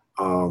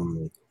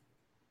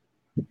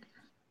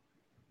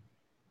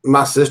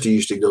 My sister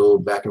used to go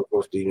back and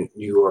forth to New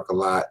York a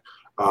lot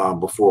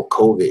before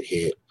COVID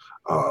hit.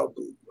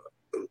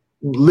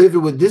 Livy,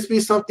 would this be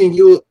something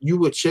you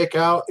would check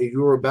out if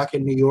you were back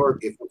in New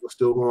York, if it was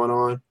still going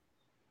on?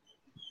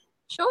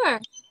 Sure.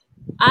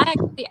 I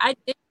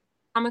did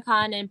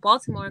Comic-Con in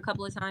Baltimore a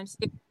couple of times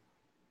too.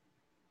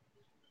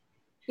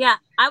 Yeah,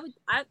 I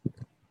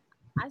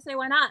say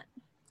why not?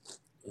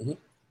 Mm-hmm.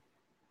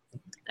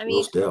 I mean,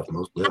 most deaf.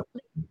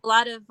 A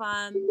lot of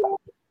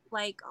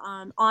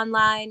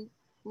online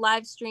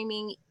live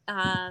streaming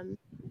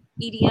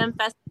EDM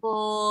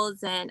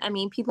festivals, and I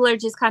mean, people are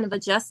just kind of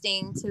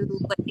adjusting to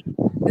what they do.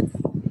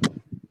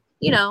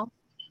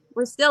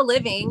 we're still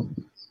living,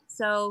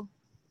 so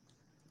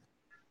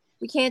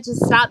we can't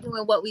just stop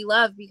doing what we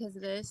love because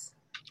of this.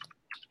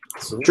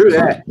 True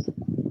that.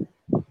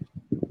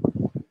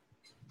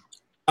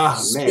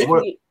 Man.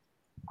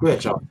 Go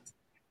ahead, Sean.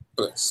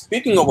 Okay,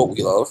 speaking of what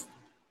we love,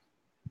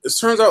 it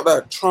turns out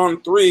that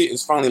Tron 3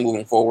 is finally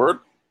moving forward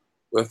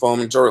with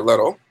Jared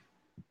Leto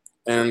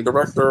and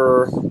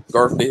director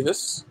Garth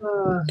Davis.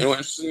 Anyone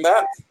interested in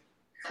that?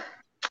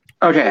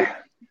 Okay.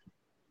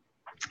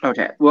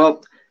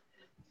 Well,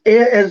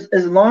 as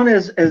long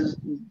as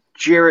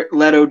Jared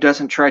Leto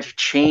doesn't try to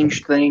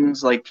change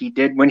things like he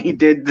did when he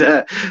did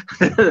the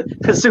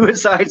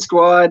Suicide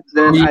Squad,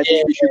 then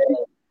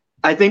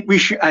I think we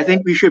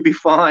should be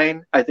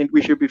fine.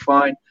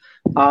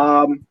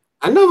 I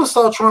never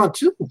saw Tron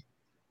 2.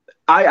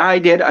 I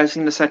did. I've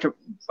seen the second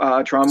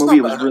Tron movie.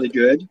 It was really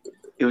good.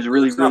 It was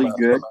really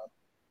good.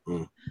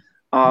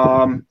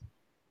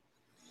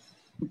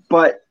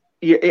 But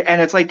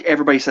and it's like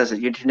everybody says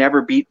it. You can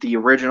never beat the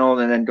original,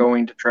 and then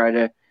going to try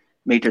to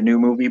make a new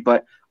movie.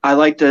 But I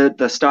like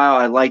the style.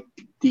 I like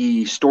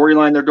the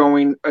storyline they're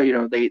going.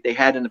 They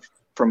had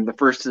from the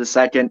first to the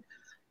second.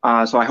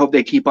 So I hope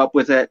they keep up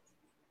with it.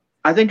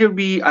 I think it'd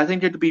be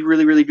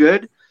really, really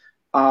good.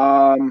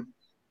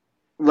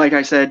 Like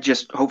I said,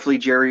 just hopefully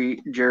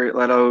Jared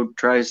Leto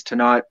tries to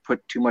not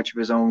put too much of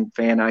his own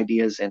fan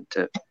ideas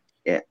into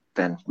it.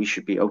 Then we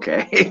should be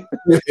okay.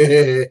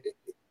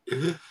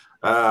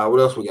 What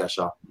else we got,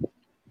 Shaw?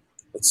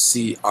 Let's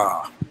see.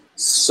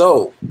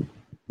 So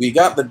we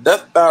got the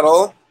death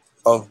battle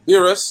of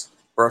Beerus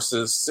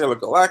versus Sailor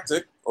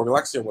Galactic or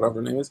Galaxia, whatever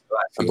her name is.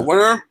 And the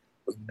winner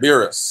was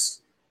Beerus.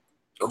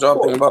 What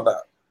y'all think about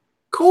that?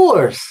 Of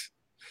course.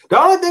 The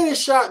only thing that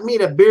shocked me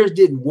that Beerus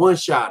didn't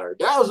one-shot her.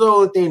 That was the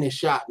only thing that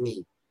shocked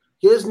me.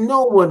 There's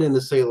no one in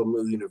the Sailor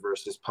Moon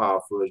universe as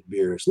powerful as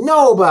Beerus.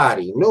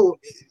 Nobody.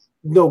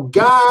 No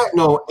God,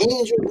 no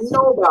angel,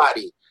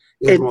 nobody.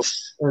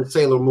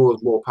 Sailor Moon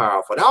is more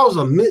powerful. That was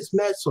a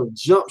mismatch on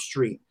Jump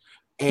Street.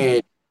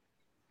 And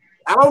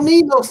I don't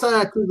need no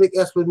scientific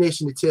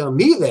explanation to tell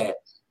me that.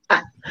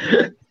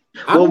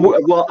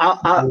 Well,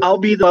 I'll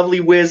be the lovely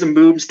whiz and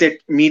boomstick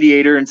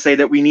mediator and say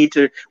that we need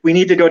to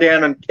go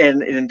down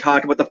and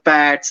talk about the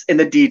facts and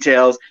the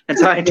details and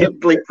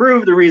scientifically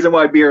prove the reason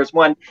why Beerus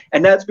won.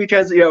 And that's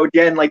because,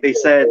 again, like they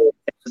said,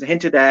 it was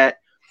hinted at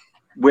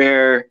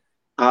where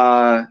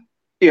that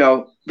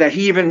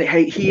he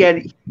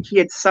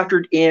had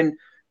suckered in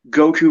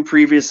Goku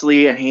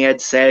previously, and he had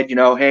said,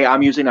 hey,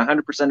 I'm using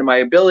 100% of my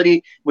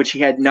ability, which he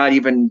had not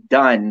even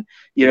done.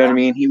 You know what I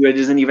mean? He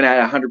isn't even at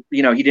 100.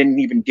 He didn't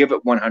even give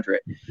it 100.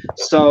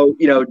 So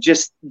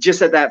just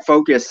at that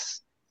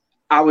focus,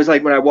 I was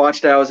like, when I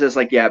watched it, I was just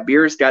like, yeah,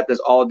 Beerus got this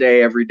all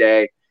day, every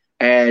day,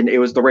 and it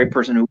was the right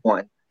person who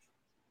won.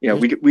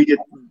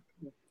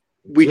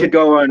 We could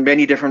go on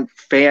many different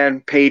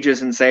fan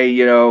pages and say,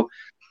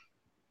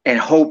 and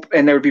hope,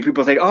 and there would be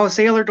people saying, "Oh,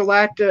 Sailor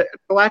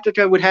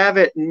Galactica would have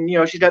it," and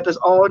she's got this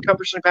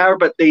all-encompassing power.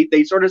 But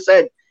they sort of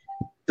said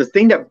the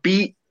thing that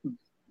beat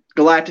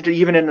Galactica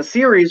even in the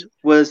series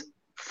was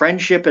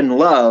friendship and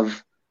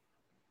love,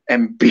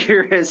 and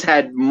Beerus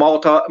had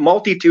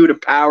multitude of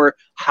power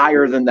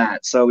higher than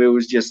that. So it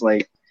was just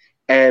like,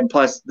 and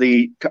plus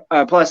the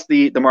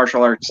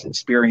martial arts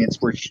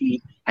experience where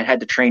she had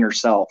to train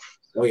herself.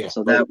 Oh yeah.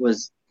 So that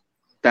was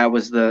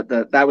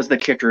the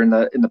kicker in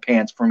the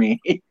pants for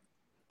me.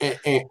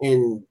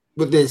 And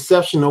with the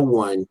exception of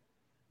one,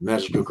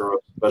 Magical Girl,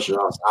 Special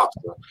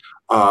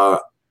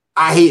Officer,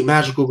 I hate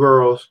Magical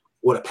Girls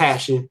with a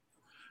passion.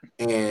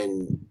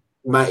 And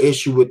my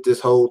issue with this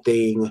whole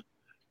thing,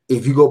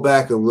 if you go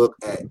back and look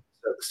at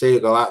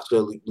Sailor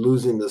Galactica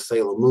losing the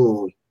Sailor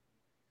Moon,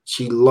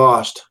 she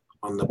lost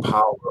on the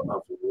power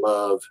of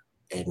love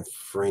and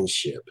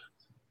friendship.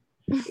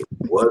 It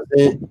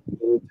wasn't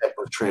any type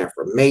of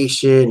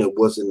transformation. It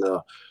wasn't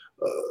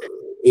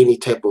any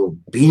type of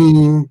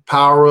beam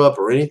power up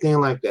or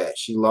anything like that.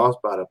 She lost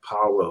by the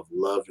power of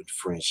love and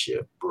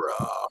friendship,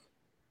 bruh.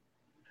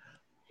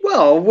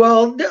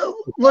 Well,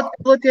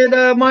 look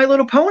at My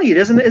Little Pony.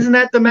 Isn't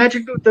that the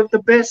magic,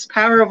 the best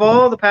power of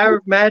all? The power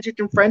of magic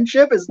and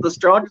friendship is the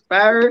strongest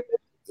power.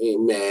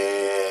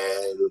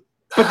 Man.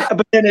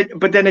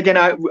 But then again,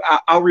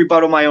 I'll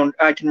rebuttal my own.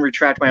 I can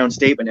retract my own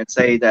statement and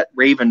say that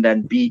Raven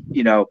then beat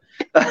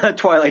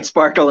Twilight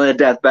Sparkle in a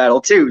death battle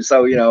too.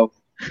 So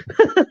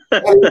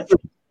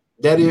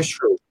That is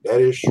true. That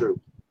is true.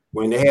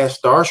 When they had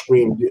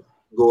Starscream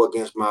go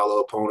against My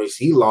Little Ponies,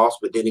 he lost.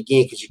 But then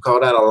again, because you call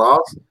that a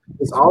loss,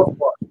 his all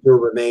still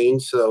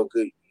remains. So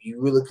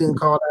you really couldn't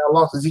call that a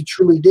loss because he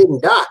truly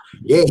didn't die.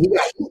 Yeah, he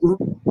got eaten,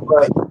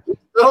 but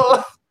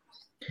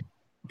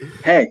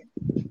hey,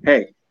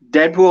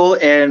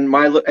 Deadpool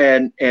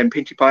and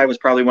Pinkie Pie was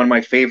probably one of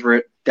my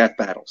favorite death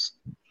battles.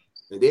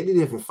 They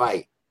didn't even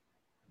fight.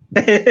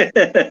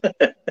 Right.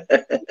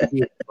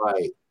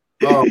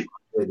 Oh my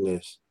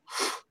goodness.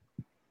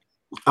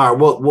 All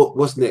right,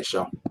 what's next,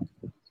 y'all?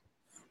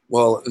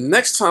 Well,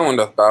 next time on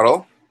Death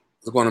Battle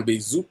is going to be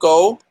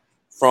Zuko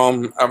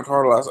from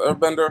Avatar: The Last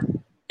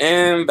Airbender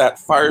and that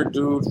fire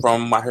dude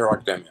from My Hero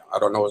Academia. I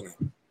don't know his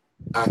name.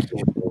 I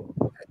can't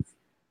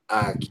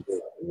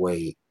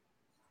wait.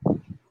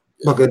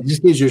 Because this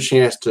gives you a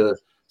chance to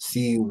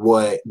see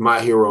what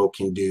My Hero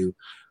can do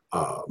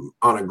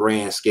on a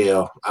grand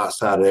scale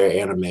outside of their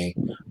anime.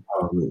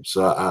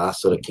 So I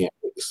sort of can't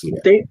wait to see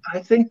that. I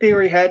think they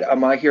already had a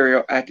My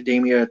Hero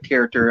Academia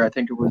character. I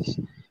think it was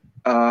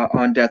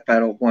on Death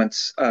Battle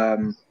once.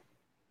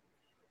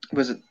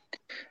 Was it?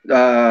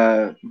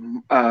 There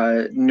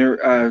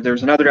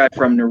was another guy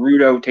from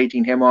Naruto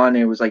taking him on.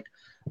 And it was like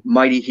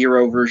Mighty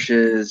Hero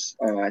versus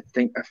I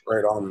think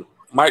right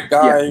Might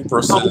Guy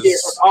versus I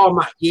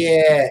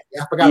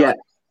forgot about that.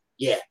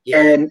 Yeah.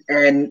 And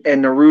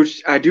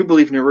Naruto, I do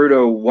believe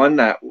Naruto won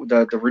that.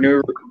 The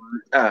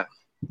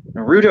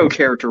Naruto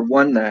character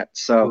won that.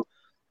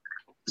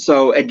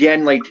 So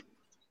again, like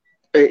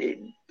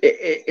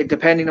it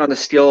depending on the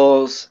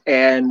skills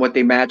and what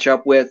they match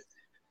up with,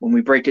 when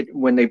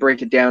they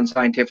break it down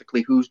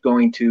scientifically, who's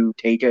going to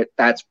take it,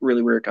 that's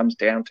really where it comes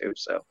down to.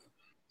 So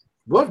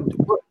what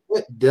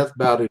death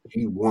battle do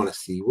you want to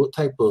see? What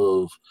type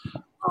of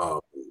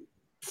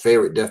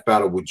favorite death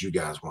battle would you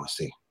guys want to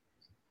see?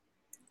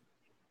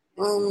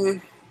 You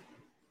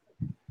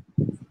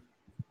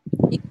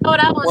know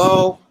what I want?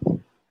 Well,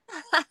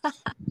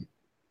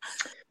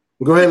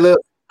 go ahead, Liv.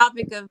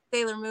 Topic of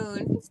Sailor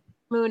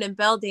Moon and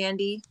Belle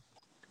Dandy.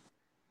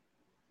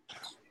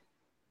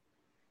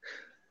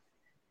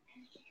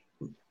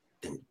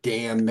 Them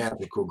damn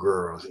magical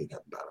girls. Ain't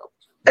that about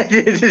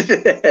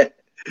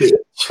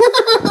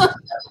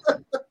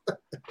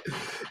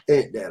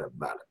Ain't that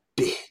about a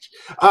bitch?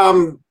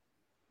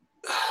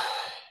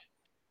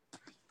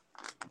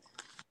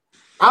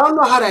 I don't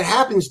know how that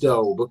happens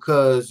though,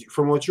 because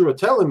from what you were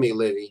telling me,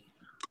 Livy,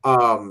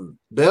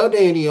 Belle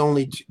Dandy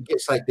only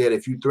gets like that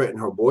if you threaten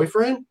her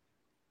boyfriend.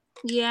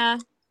 Yeah.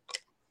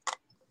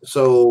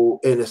 So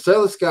in the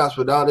Sailor Scouts,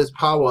 with all this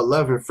power of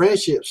love and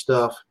friendship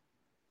stuff,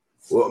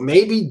 well,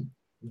 maybe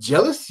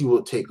jealousy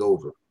will take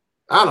over.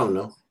 I don't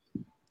know.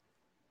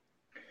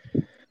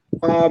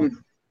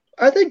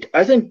 I think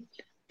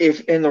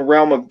if in the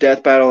realm of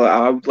death battle,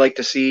 I would like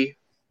to see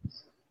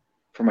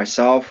for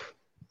myself,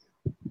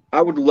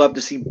 I would love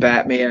to see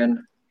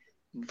Batman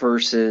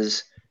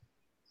versus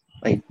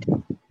like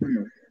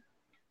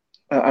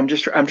I'm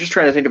just trying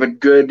to think of a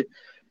good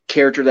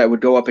character that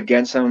would go up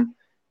against him.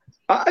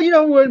 You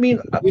know what I mean?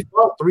 We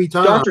fought 3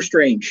 times.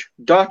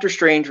 Doctor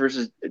Strange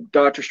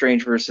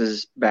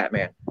versus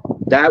Batman.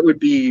 That would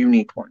be a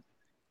unique one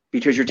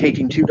because you're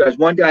taking 2 guys.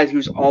 One guy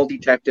who's all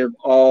detective,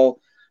 all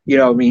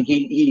I mean,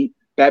 he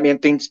Batman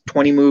thinks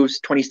 20 moves,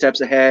 20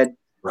 steps ahead.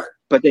 Right.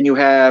 But then you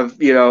have,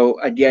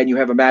 again, you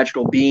have a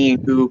magical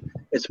being who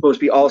is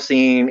supposed to be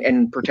all-seeing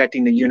and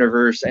protecting the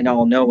universe and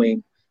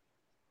all-knowing.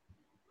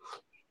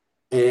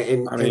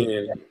 And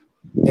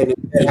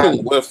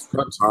even with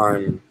good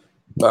time,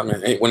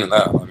 Batman ain't winning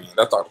that. I mean,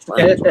 that's Doctor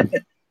Strange.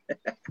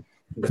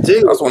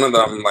 That's one of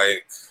them,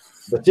 like.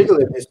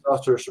 Particularly if it's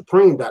Sorcerer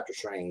Supreme Doctor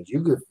Strange,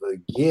 you could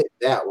forget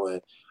that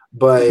one.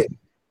 But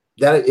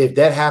if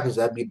that happens,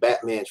 that'd be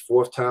Batman's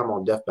 4th time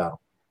on Death Battle.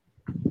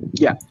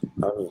 Yeah.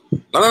 No.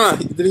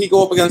 Did he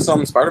go up against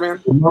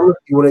Spider-Man?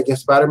 He went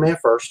against Spider-Man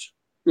first.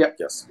 Yep.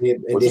 Yes.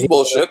 Which is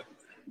bullshit.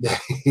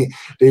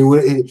 He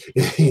went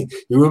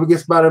up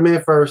against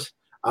Spider-Man first.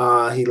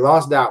 He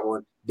lost that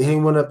one. Then he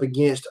went up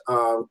against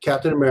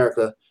Captain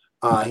America.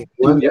 He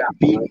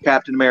beat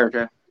Captain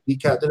America.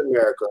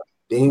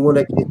 Then he went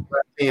against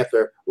Black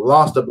Panther,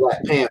 lost to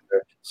Black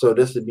Panther. So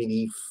this would be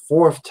the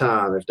 4th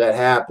time, if that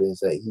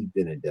happens, that he's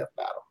been in death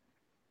battle.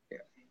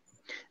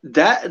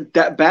 That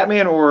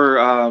Batman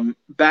or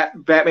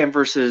Batman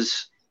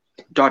versus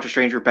Doctor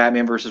Strange or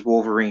Batman versus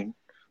Wolverine,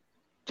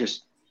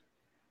 just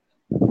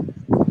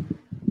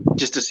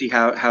to see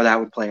how that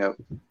would play out.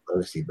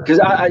 Because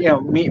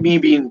me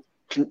being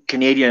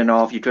Canadian and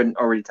all, if you couldn't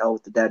already tell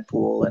with the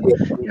Deadpool and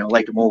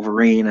like the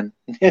Wolverine and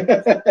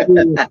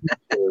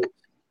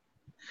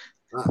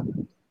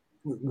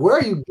where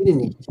are you getting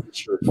these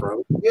t-shirts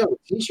from? You have a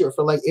t-shirt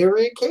for like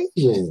every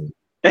occasion.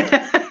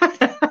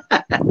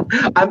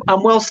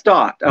 I'm well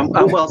stocked. I'm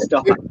well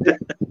stocked.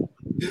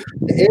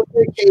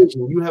 Every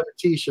occasion you have a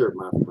t-shirt,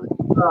 my friend.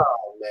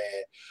 Oh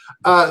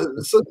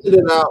man.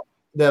 Something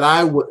that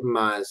I wouldn't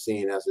mind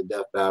seeing as a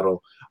death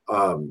battle.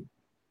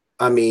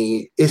 I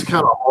mean, it's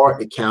kind of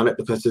hard to count it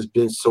because there's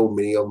been so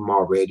many of them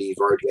already. You've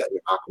already got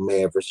your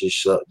Aquaman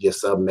versus your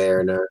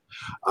Submariner.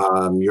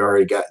 You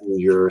already gotten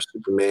your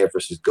Superman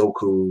versus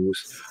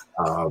Goku's.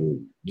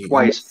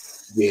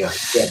 Twice. You got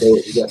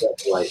that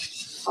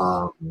twice.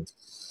 I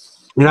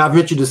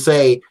venture to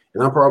say,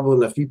 and I'm probably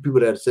one of the few people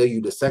that tell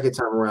you the second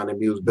time around it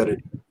was better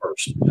than the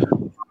first.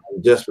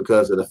 Just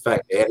because of the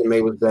fact the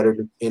anime was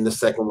better in the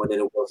second one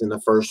than it was in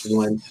the first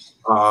one.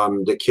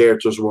 The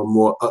characters were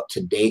more up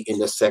to date in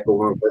the second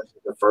one versus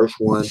the first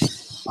one.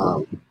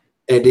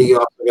 And then you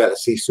also got to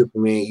see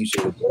Superman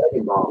using the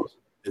Dragon Balls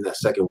in that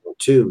second one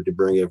too to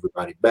bring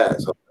everybody back.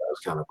 So that was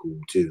kind of cool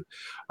too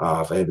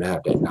for him to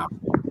have that now.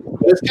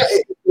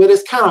 but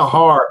it's kind of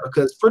hard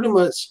because pretty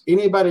much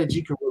anybody that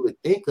you can really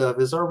think of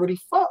has already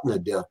fought in a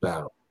death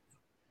battle.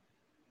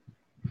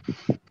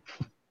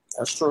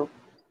 That's true.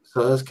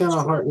 So it's kind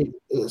of hard.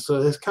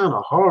 So it's kind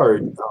of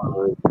hard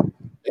to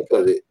think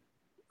of it.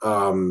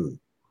 The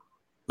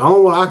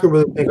only one I can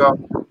really think of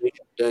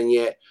done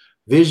yet,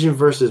 Vision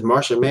versus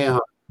Martian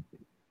Manhunter.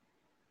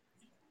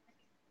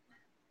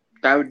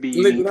 That would be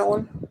Did they do that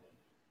one?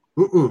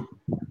 Mm-mm.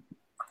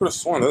 I could have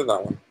sworn they did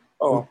that one.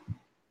 Oh.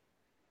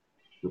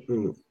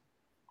 Mm-mm.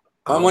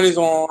 My money's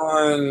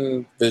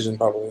on Vision,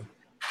 probably.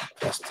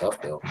 That's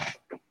tough, though.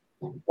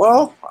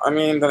 Well, I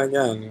mean, then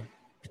again,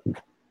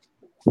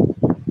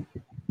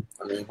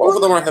 both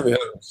of them are heavy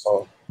hitters,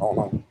 so I don't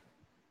know.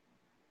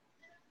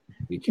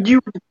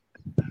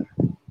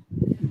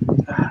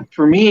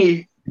 For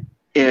me,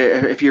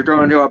 if you're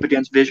going to go up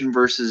against Vision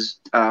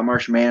versus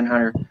Martian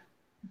Manhunter,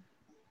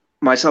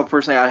 myself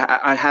personally,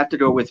 I have to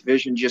go with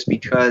Vision just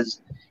because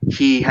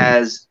he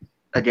has,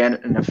 again,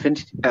 an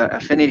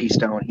affinity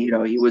stone. He's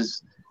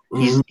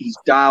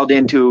dialed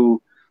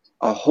into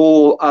a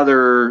whole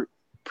other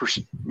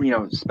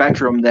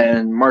spectrum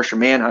than Martian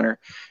Manhunter.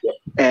 Yep.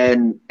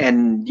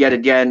 And yet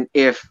again,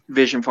 if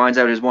Vision finds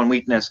out his one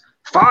weakness,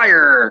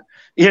 fire,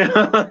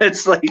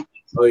 it's like,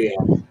 oh yeah,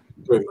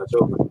 pretty much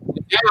over.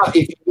 Now,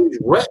 if you use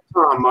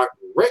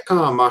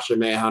retcon Martian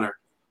Manhunter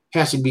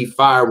has to be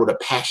fire with a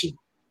passion.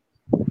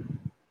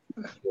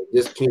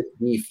 This can't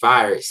be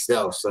fire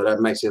itself, so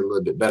that makes it a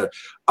little bit better.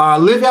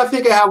 Liv, I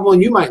think I have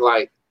one you might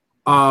like.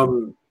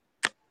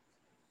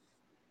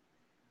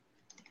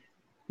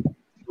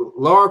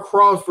 Lara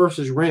Croft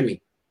versus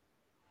Remy.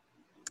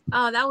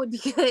 Oh, that would be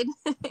good.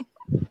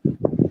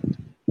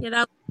 Yeah,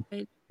 that would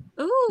be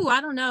good. Ooh,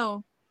 I don't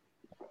know.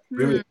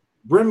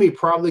 Remy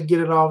probably get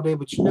it all day,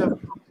 but you never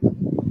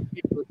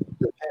people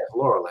pass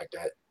Laura like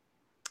that.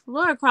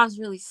 Lara Croft's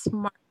really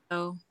smart,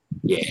 though.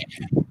 Yeah.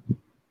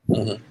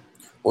 Mm-hmm.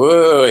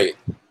 Wait.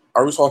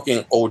 Are we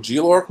talking OG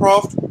Lara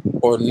Croft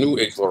or New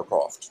Age Lara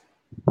Croft?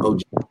 OG.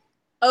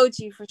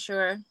 OG for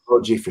sure.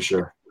 OG for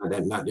sure.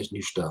 Not this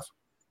new stuff.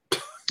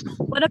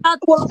 What about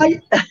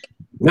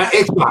not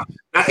Xbox?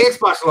 Not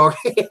Xbox, Lord.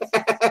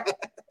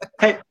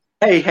 Hey.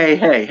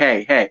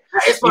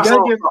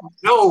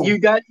 You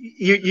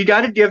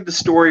got to give the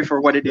story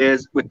for what it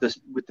is with the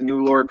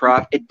new Lara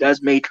Croft. It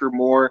does make her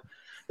more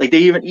like they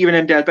even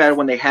in Death Battle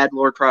when they had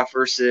Lara Croft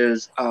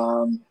versus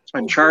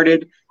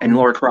Uncharted and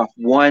Lara Croft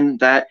won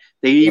that,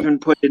 they even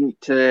put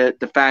into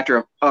the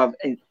factor of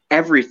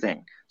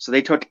everything. So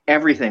they took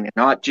everything and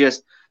not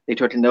just they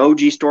took an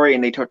OG story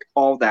and they took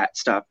all that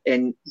stuff.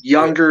 And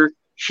younger,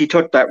 she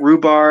took that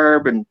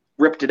rhubarb and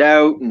ripped it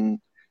out,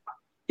 and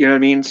you know what I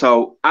mean.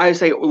 So I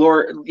say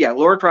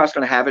Lara Croft's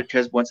going to have it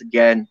because once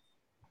again,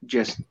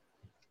 she's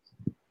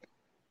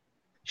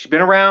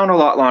been around a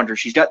lot longer.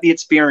 She's got the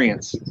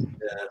experience.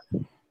 Yeah.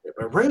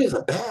 But Remy's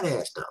a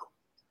badass though.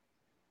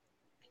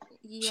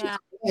 Yeah. She's a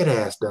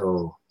badass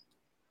though.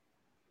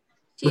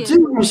 But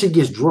then when she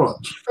gets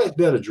drunk, she fights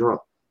better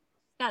drunk.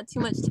 Got too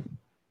much.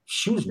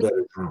 She was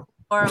better drunk.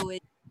 Or would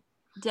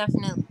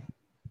definitely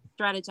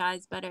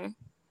strategize better.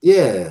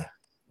 Yeah.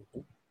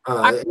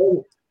 I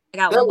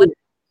got one.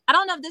 I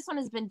don't know if this one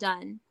has been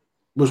done.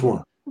 Which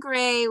one?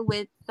 Gray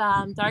with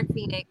Dark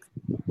Phoenix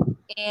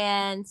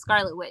and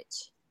Scarlet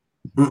Witch.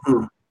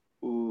 Mm-mm.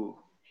 Ooh.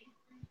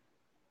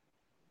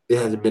 It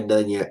hasn't been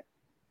done yet.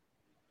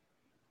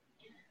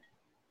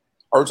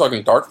 Are we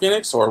talking Dark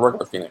Phoenix or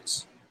regular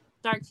Phoenix?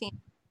 Dark Phoenix.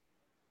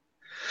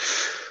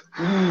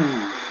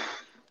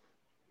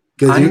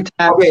 Because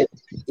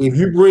if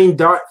you bring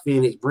Dark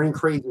Phoenix, bring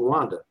Crazy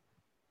Wanda.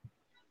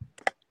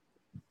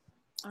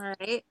 All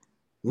right.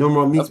 No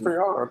more meetings. That's pretty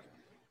hard.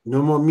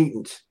 No more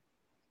meetings.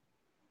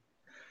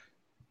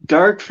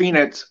 Dark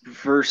Phoenix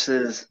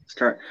versus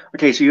Star.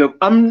 Okay, so you have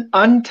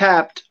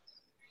untapped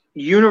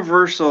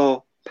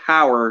universal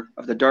power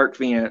of the Dark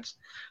Phoenix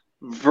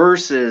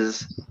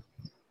versus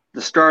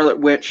the Scarlet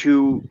Witch,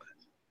 who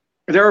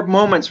there are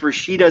moments where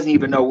she doesn't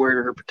even know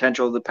where her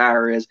potential of the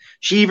power is.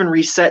 She even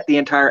reset the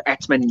entire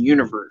X-Men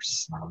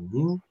universe.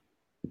 Mm-hmm.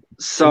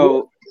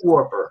 So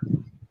Warper.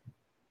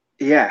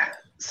 Yeah.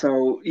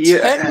 So yeah,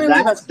 technically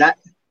that's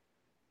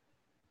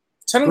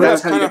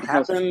kind of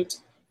happened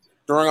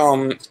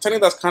during technically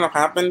that's kind of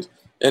happened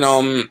in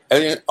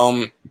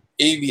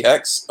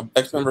AVX,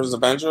 X-Men vs.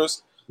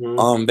 Avengers.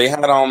 Mm-hmm. They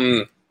had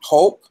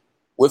Hope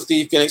with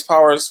the Phoenix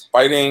powers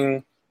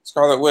fighting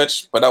Scarlet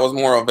Witch, but that was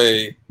more of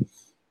a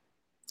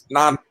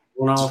not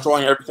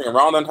destroying everything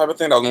around them type of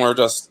thing. That was more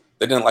just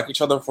they didn't like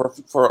each other for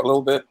a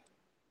little bit,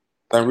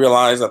 then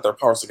realized that their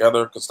powers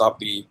together could stop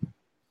the.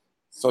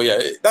 So yeah,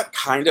 that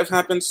kind of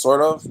happened,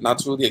 sort of, not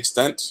to the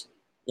extent,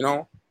 you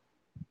know.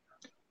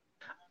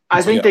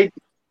 I think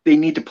they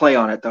need to play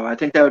on it though. I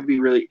think that would be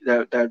really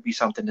that would be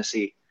something to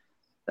see.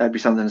 That'd be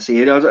something to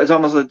see. It's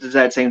almost like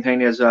that same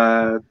thing as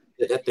that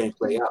thing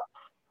play out.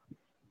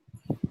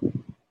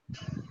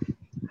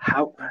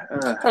 How?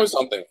 Tell me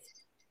something.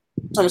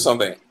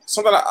 Something.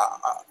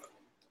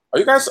 Are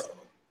you guys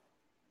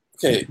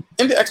okay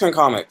in the X-Men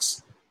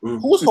comics? Mm-hmm.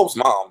 Who was Hope's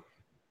mom?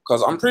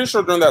 Because I'm pretty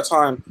sure during that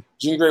time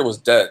Jean Grey was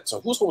dead. So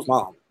who's Hope's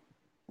mom?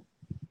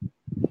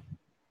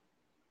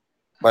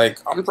 Like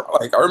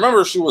I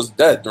remember she was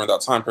dead during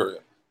that time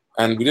period,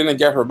 and we didn't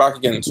get her back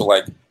again until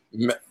like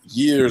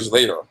years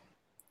later.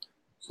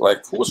 So,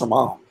 like, who was her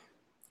mom?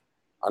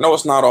 I know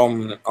it's not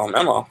Emma.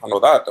 I know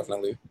that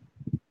definitely.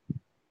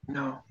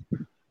 No.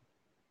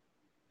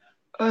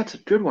 Oh, that's a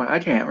good one. I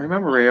can't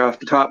remember right off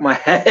the top of my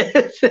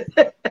head.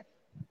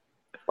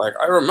 Like,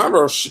 I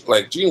remember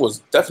Jean was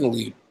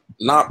definitely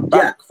not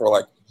back for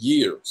like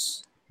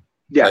years.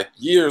 Yeah. Like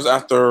years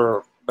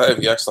after the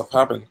FVX stuff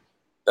happened,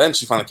 then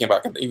she finally came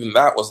back, and even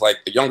that was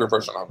like the younger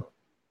version of her.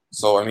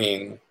 So I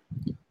mean,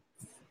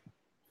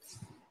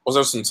 was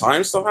there some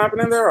time stuff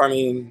happening there? I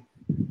mean,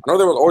 I know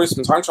there was always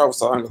some time travel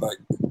stuff, but like,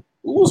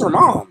 who was her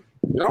mom?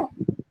 You know?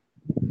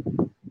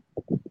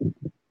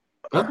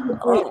 That's a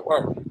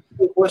Whatever.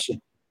 good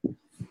question.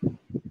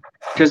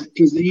 Because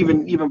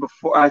even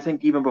before, I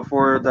think even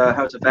before the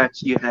House of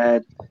X, you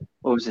had,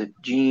 what was it,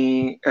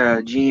 Jean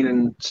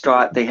and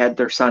Scott, they had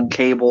their son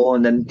Cable,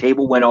 and then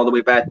Cable went all the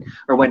way back,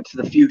 or went to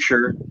the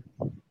future,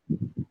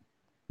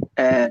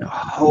 and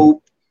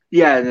Hope,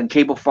 and then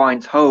Cable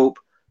finds Hope.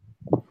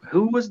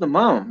 Who was the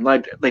mom?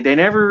 Like they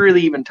never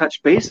really even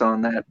touched base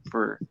on that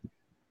for.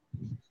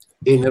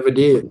 They never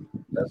did.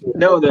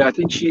 No, I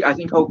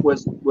think Hope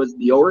was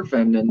the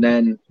orphan, and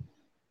then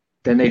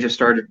they just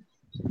started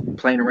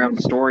playing around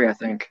the story, I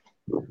think.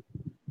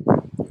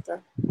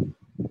 Okay.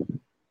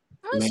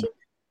 Well, she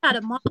had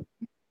a mom.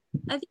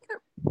 I think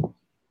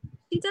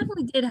she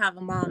definitely did have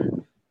a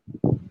mom.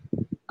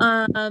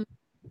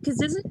 Because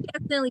doesn't she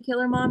accidentally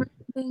kill her mom or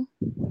something?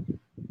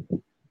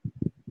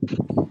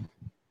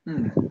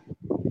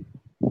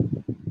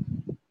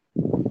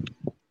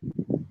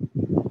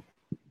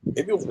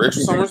 Maybe it was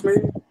Rachel Summers,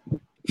 maybe?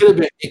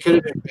 It could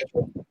have been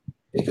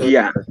Rachel.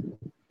 Yeah.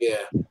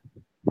 Yeah. It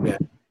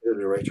could have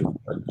been Rachel.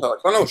 Like,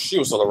 I know she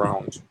was still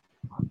around.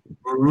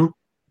 Mm-hmm.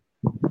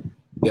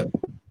 Yep.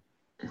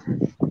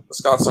 The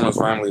Scott Summers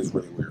family is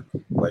really weird.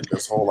 Like,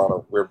 there's a whole lot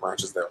of weird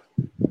branches there.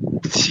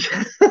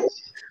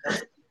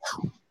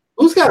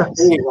 Who's got a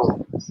thing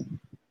on?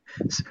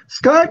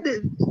 Scott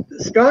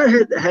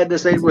had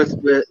this thing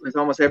with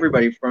almost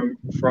everybody from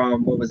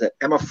what was it,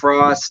 Emma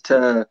Frost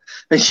to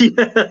Ladies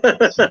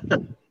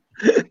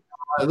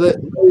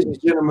and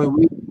gentlemen,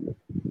 we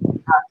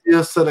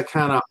feel sort of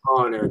kind of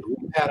honored.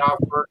 We had our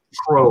first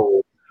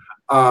troll.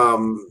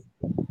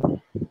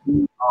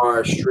 We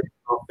are streaming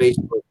on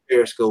Facebook,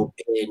 Periscope,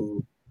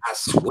 and I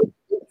switched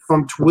it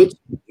from Twitch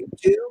to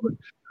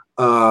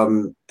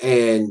YouTube.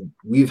 And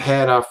we've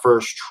had our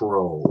first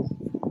troll.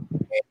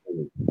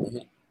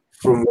 And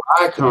from where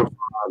I come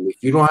from,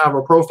 if you don't have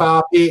a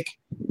profile pic,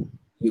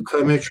 you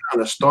come in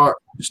trying to start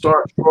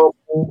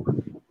trouble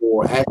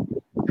or ask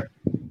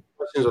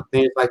questions or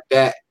things like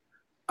that,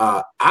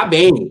 I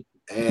ban you,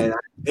 and I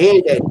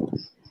ban that.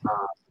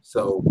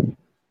 So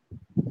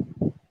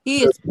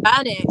He is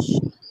Spanish.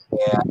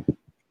 yeah,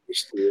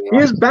 he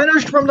is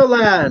banished from the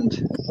land.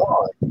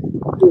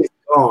 He's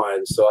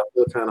gone. So I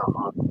feel kind of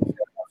honored to have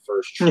my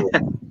first troll.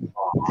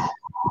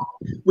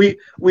 We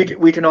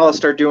can all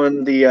start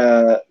doing the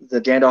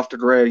Gandalf the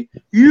Grey.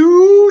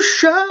 You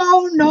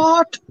shall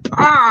not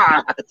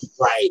pass.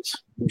 Right.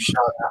 You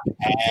shall not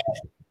pass.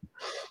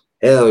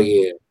 Hell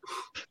yeah.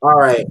 All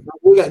right.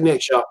 What we got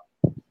next, y'all?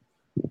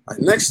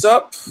 Next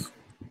up,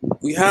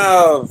 we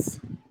have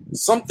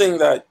something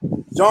that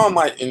y'all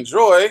might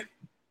enjoy.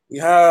 We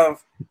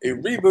have a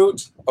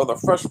reboot of The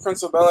Fresh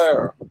Prince of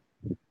Bel-Air.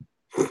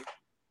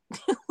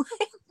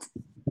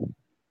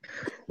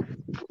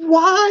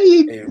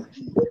 Why?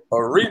 A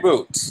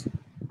reboot.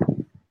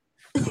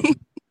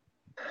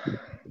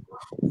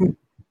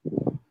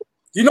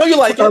 You know you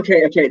like it.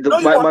 Okay. You know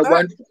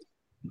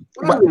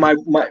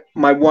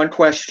My one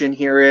question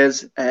here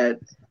is,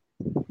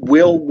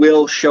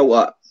 will show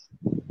up?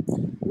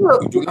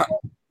 You do not.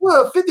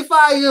 Well,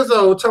 55 years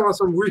old, talking about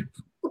some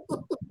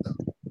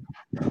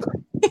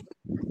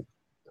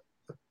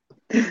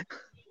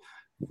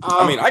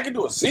I mean, I can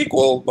do a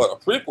sequel, but a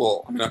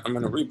prequel, I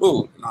mean a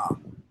reboot, nah.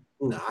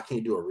 No, I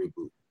can't do a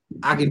reboot.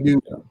 I can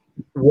do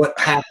what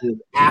happens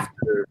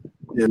after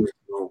them.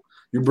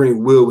 You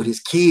bring Will with his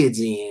kids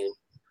in.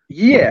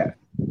 Yeah.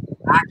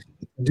 I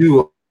can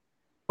do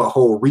a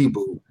whole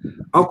reboot.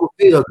 Uncle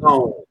Phil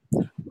gone.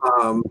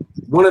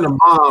 One of the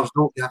moms,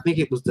 I think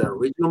it was the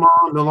original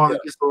mom, no longer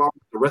gets along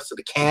with the rest of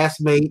the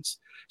castmates.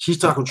 She's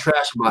talking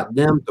trash about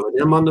them, throwing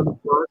them under the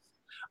bus.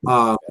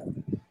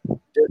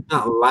 They're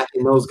not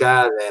liking those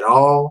guys at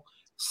all.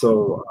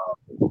 So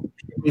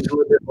he's a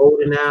little bit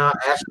older now.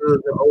 Ashley's a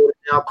little bit older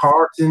now.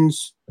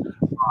 Carlton's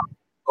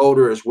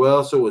older as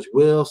well. So is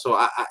Will. So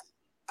I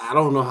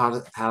don't know how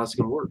it's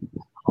gonna work.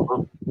 I don't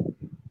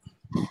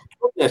know.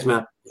 Yes,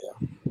 man.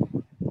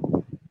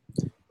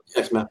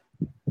 Yes, man.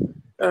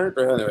 All right,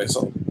 but anyway,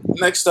 so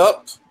next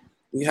up,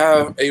 we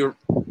have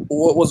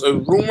what was a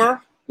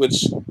rumor,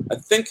 which I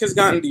think has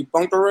gotten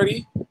debunked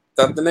already,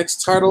 that the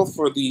next title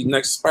for the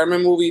next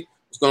Spider-Man movie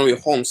is going to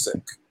be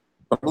Homesick.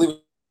 I believe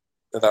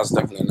that's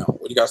definitely a no.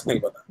 What do you guys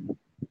think about that?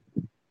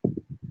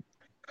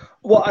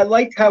 Well, I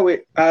liked how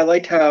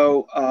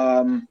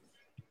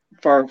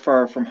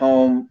Far From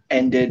Home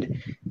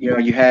ended. You know,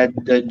 you had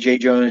the J.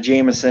 Jonah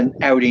Jameson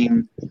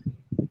outing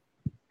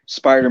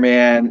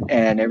Spider-Man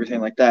and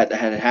everything like that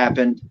had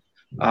happened.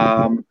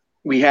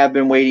 We have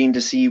been waiting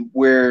to see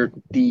where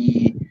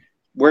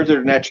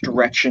their next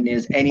direction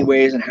is,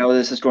 anyways, and how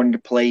this is going to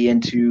play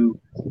into,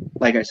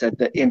 like I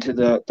said, into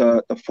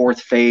the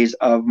fourth phase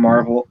of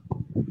Marvel.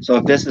 So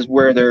if this is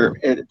where they're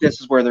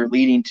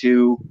leading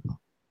to,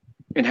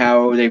 and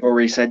how they've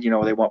already said,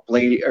 they want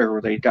Blade,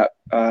 or they got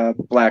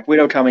Black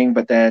Widow coming,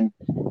 but then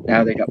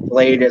now they got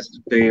Blade as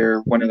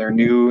one of their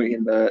new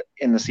in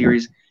the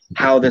series.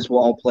 How this will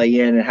all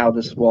play in, and how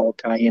this will all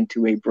tie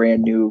into a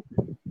brand new.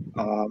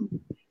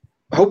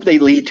 Hope they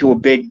lead to a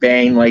big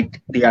bang,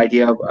 like the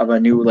idea of a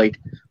new like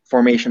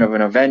formation of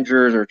an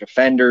Avengers or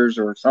Defenders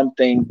or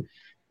something.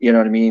 You know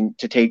what I mean?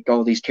 To take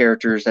all these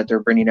characters that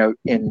they're bringing out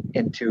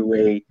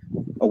into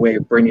a way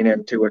of bringing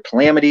them to a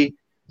Calamity.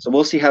 So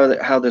we'll see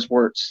how this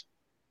works.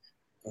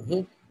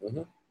 Mm-hmm.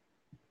 Mm-hmm.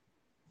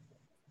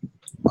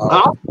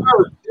 I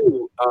heard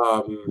too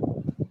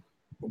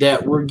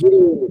that we're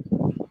getting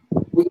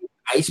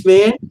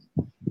Iceman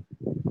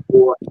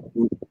or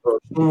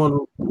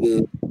someone who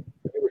is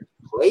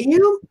play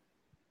him.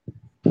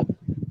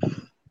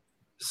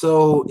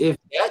 So if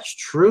that's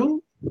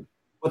true,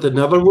 with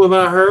another one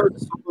I heard,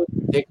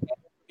 they're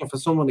looking for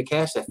someone to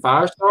cast at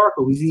Firestar.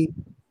 Could we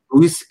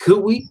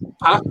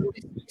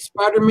possibly see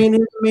Spider-Man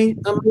in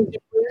Amazing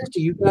Friends?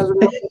 Do you guys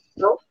remember that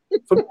show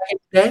from back in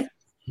the day?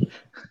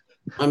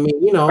 I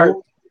mean,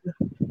 new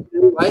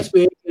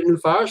Iceman, a new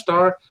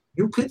Firestar,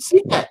 you could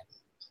see that.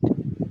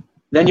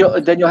 Then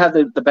you'll have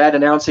the bad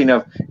announcing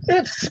of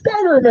it's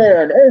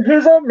Spider-Man and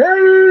his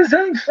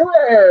amazing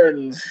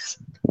friends.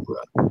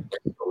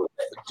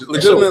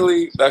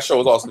 Legitimately, that show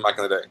was awesome back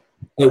in the day.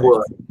 It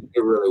was.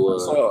 It really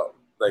was. So,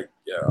 it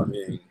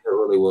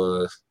really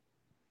was.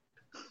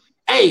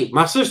 Hey,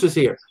 my sister's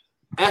here.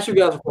 Ask you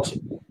guys a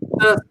question.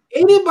 Does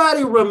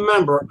anybody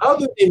remember,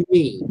 other than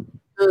me,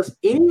 does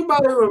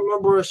anybody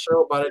remember a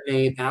show by the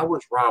name, and I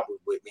wish Rob was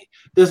with me,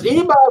 does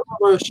anybody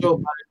remember a show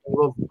by the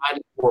name of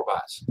Mighty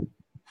Robots?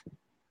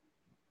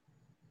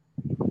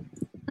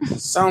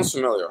 Sounds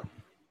familiar.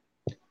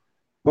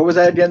 What was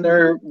that again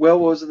there, Will?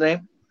 What was the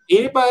name?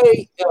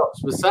 Anybody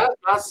else besides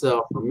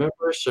myself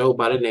remember a show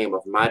by the name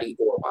of Mighty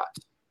Robots?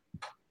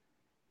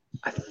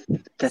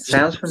 That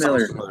sounds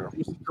familiar.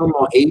 Come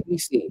on,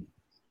 ABC.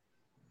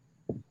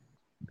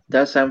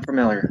 Does sound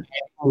familiar.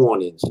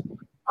 Mornings.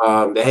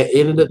 They had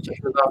ended up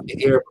taking it off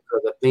the air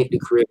because I think the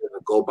creator of the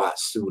GoBot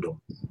sued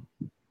them.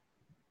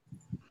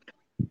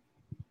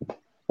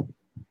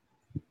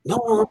 No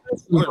one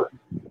remembers.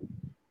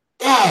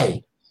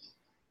 Hey!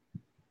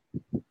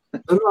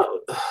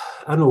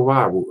 I know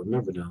why I won't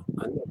remember now.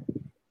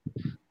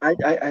 I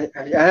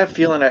have a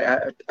feeling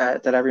that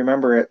I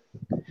remember it,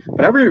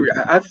 but I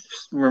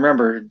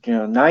remember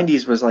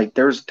 90s was like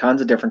there was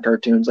tons of different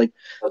cartoons. Like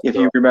if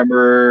you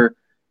remember,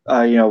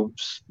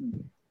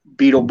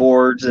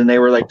 Beetleborgs, and they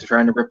were like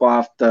trying to rip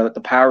off the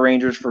Power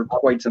Rangers for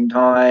quite some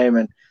time,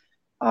 and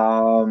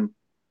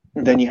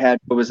then you had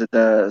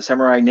the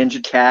Samurai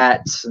Ninja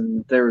Cats,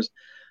 and there was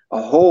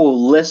a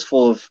whole list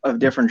full of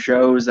different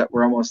shows that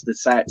were almost the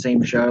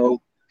same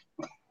show.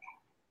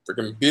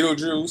 Freaking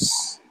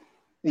Beetlejuice.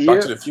 Yeah.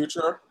 Back to the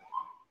Future.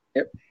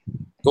 Yep.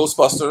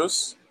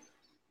 Ghostbusters.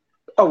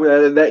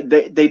 Oh,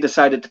 they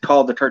decided to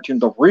call the cartoon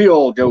the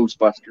real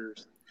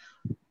Ghostbusters.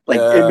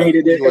 It made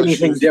it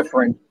anything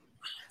different.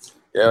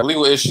 Yeah,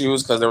 legal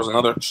issues because there was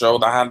another show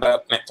that had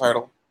that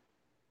title.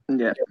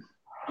 Yeah.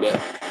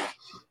 Yeah.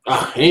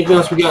 Anything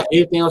else we got?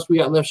 Anything else we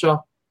got left, Shaw?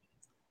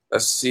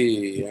 Let's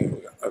see.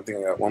 I think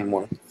I got one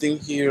more thing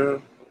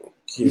here.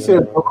 You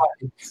said,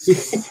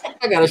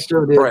 I gotta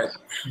show this. Right.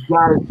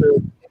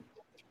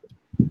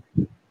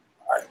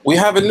 We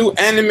have a new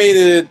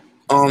animated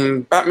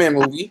Batman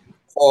movie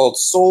called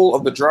Soul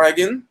of the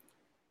Dragon.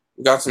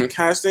 We got some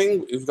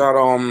casting. We've got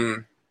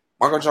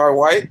Michael Jai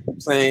White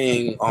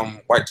playing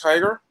White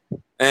Tiger,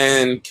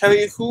 and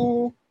Kelly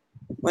Hu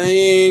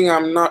playing,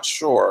 I'm not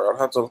sure. I'll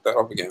have to look that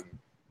up again.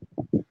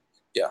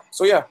 Yeah.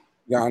 So yeah,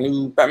 we got a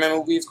new Batman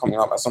movie. It's coming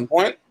out at some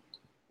point.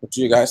 What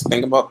do you guys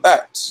think about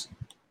that?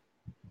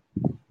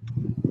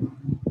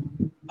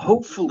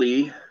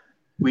 Hopefully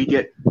we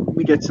get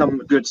some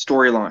good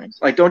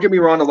storylines. Like, don't get me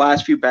wrong, the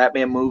last few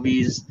Batman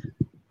movies,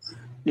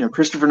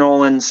 Christopher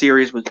Nolan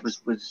series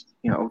was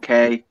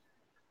okay,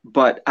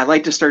 but I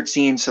like to start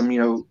seeing some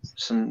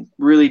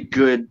really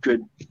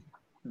good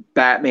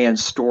Batman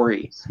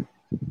story.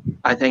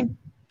 I think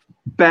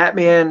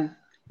Batman,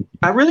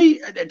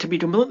 to be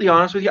completely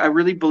honest with you, I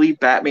really believe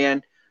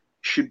Batman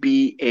should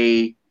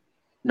be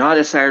not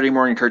a Saturday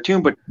morning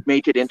cartoon, but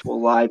make it into a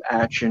live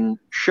action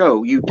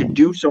show. You could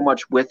do so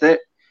much with it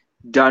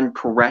done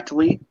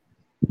correctly,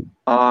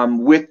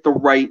 with the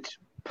right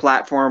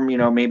platform,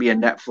 maybe a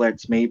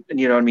Netflix, maybe,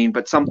 you know what I mean?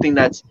 But something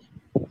that's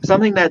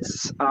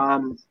how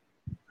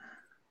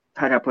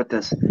do I put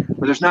this?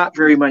 Where there's not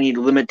very many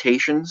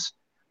limitations,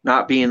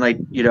 not being like,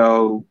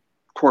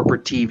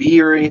 corporate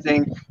TV or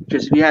anything.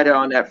 Just if you had it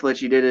on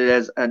Netflix, you did it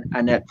as a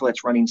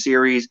Netflix running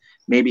series.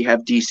 Maybe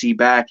have DC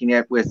backing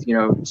it with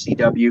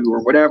CW or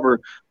whatever,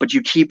 but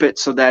you keep it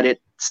so that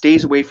it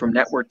stays away from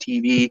network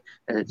TV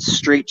and it's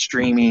straight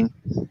streaming.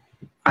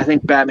 I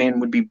think Batman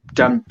would be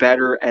done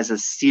better as a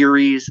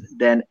series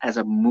than as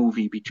a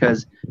movie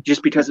because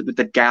of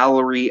the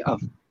gallery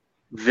of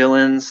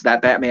villains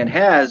that Batman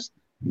has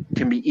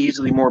can be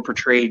easily more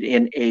portrayed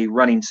in a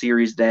running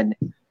series than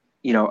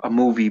a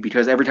movie,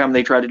 because every time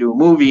they try to do a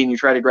movie and you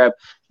try to grab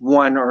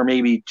one or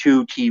maybe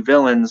two key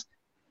villains,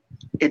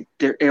 it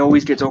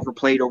always gets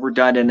overplayed,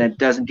 overdone, and it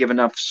doesn't give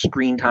enough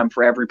screen time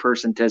for every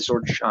person to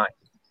sort of shine.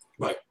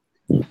 Right.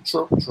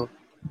 True.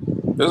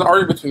 There's an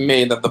argument to be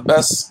made that the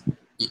best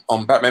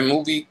Batman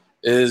movie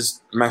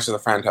is Mask of the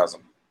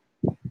Phantasm.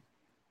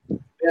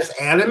 Best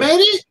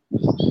animated?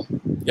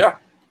 Yeah.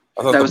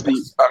 I thought That that was was the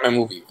best Batman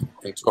movie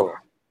in total.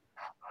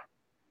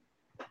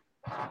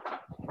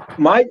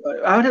 I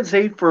would have to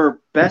say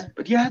for best,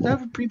 but yeah, that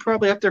would be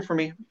probably up there for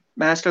me.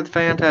 Master of the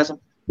Phantasm.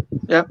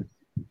 Yep.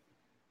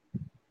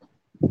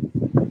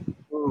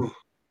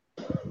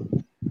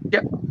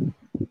 Yep.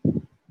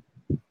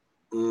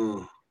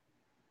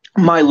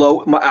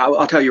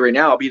 I'll tell you right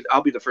now.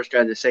 I'll be the first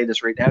guy to say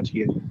this right now to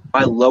you.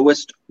 My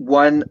lowest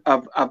one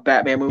of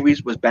Batman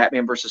movies was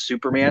Batman versus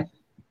Superman.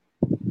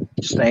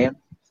 Just saying.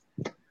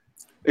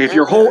 If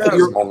your whole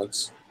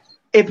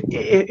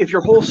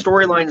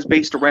storyline is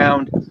based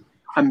around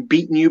I'm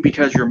beating you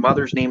because your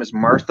mother's name is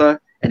Martha,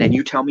 and then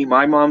you tell me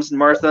my mom's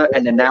Martha,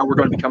 and then now we're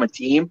going to become a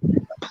team.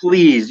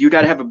 Please, you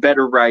got to have a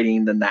better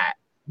writing than that.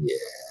 Yeah,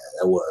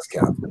 that was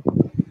kind of.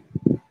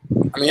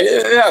 I mean,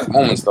 it has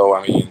moments though.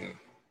 I mean,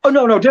 oh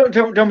no, don't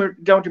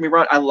get me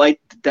wrong. I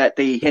liked that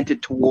they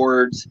hinted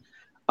towards,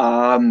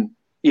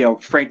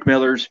 Frank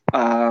Miller's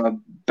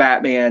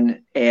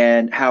Batman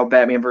and how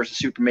Batman versus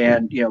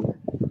Superman,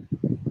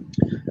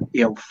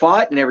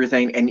 fought and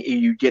everything, and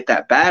you get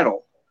that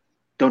battle.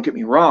 Don't get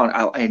me wrong.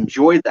 I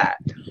enjoyed that.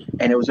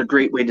 And it was a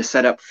great way to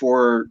set up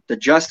for the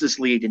Justice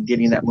League and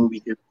getting that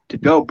movie to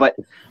go. But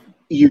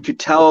you could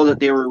tell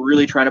that they were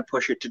really trying to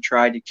push it to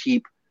try to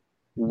keep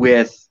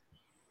with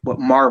what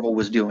Marvel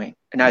was doing.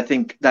 And I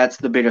think that's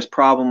the biggest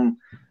problem.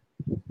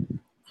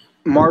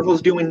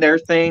 Marvel's doing their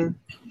thing.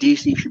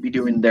 DC should be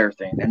doing their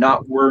thing and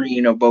not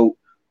worrying about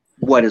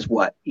what is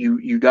what.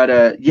 You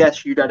gotta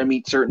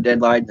meet certain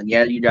deadlines, and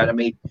you gotta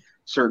make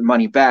certain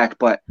money back,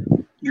 but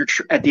you're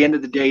at the end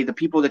of the day, the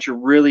people that you're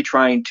really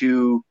trying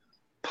to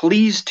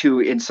please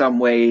to in some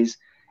ways,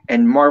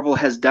 and Marvel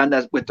has done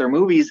that with their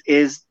movies,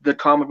 is the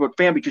comic book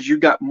fan, because you've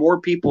got more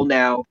people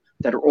now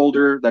that are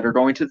older that are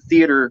going to the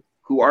theater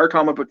who are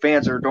comic book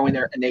fans that are going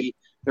there, and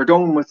they're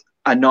going with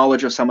a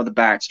knowledge of some of the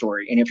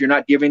backstory. And if you're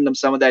not giving them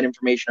some of that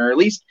information, or at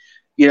least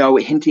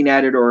hinting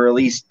at it, or at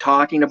least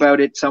talking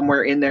about it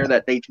somewhere in there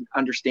that they can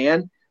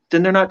understand,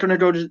 then they're not going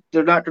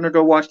to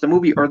go watch the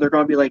movie, or they're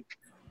going to be like,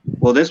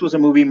 well, this was a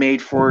movie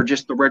made for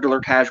just the regular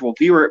casual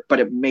viewer, but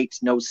it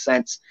makes no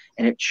sense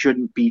and it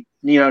shouldn't be,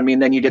 you know what I mean?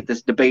 Then you get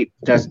this debate,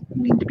 does it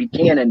need to be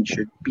canon?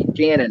 Should it be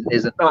canon?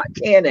 Is it not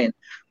canon?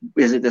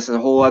 Is it this is a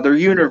whole other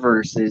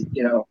universe? I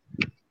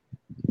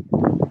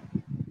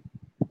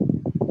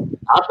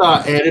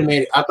thought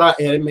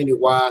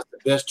animated wise, the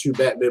best two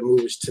Batman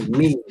movies to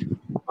me,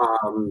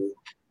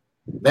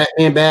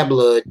 Batman Bad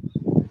Blood.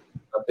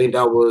 I think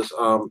that was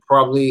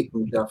probably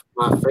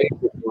my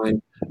favorite one.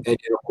 And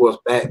then, of course,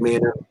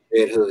 Batman and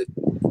Red Hood.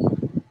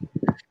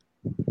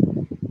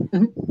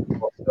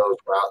 Those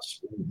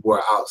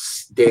were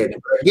outstanding.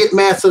 Get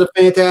Master of the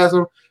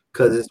Phantasm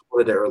because it's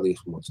one of the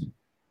earliest ones.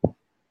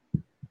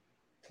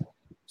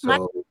 My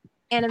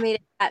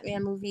animated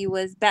Batman movie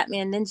was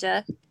Batman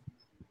Ninja.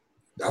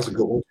 That's a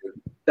good one too.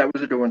 That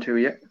was a good one too,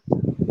 yeah.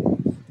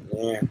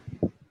 Yeah.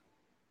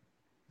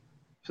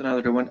 It's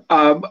another good one.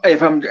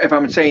 If I'm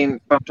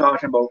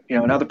talking about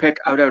another pick,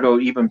 I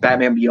would even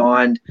Batman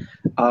Beyond,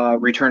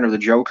 Return of the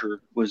Joker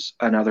was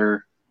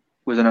another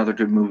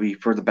good movie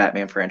for the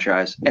Batman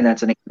franchise, and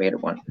that's an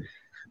animated one.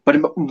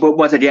 But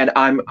once again,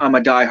 I'm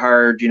a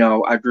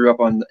diehard. I grew up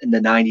in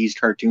the '90s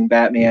cartoon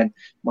Batman,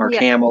 Mark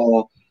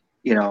Hamill,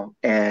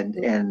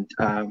 and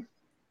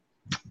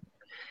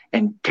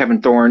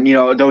Kevin Thorne.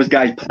 Those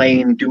guys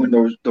doing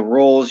the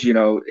roles.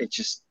 It's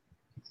just.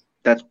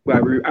 That's what I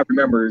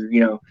remember,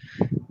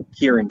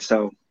 hearing.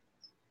 So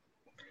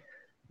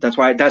that's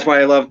why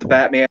I love the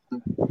Batman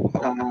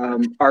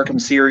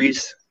Arkham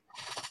series.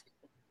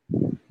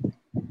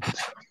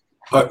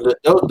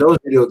 Those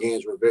video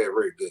games were very,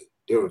 very good.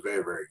 They were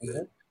very, very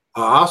good.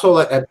 I also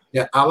like that.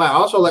 Yeah, I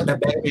also like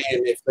that Batman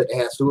that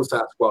had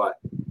Suicide Squad.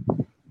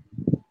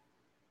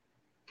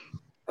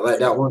 I like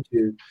that one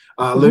too.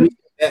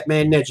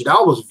 Batman Ninja.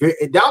 That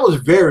was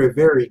very,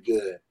 very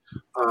good.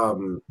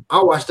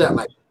 I watched that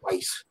like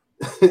twice.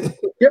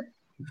 Yep.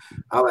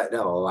 I like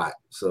that a lot.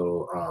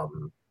 So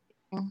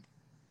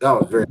that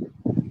was very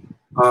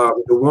the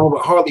one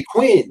with Harley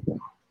Quinn.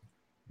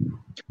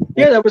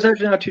 Yeah, that was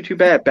actually not too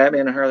bad.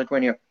 Batman and Harley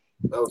Quinn, yeah.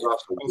 That was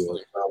also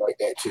good. I like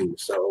that too.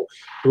 So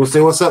we'll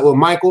say what's up with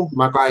Michael.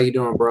 Michael, how you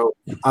doing, bro?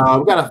 We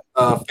got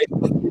a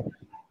Facebook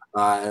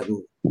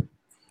I'm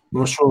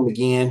gonna show them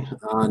again.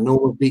 No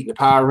one's beating the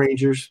Power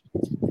Rangers.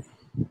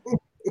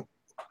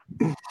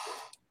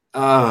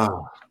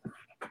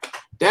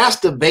 That's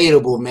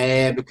debatable,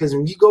 man, because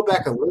when you go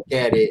back and look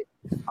at it,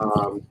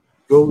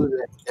 go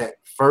to that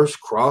first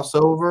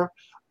crossover.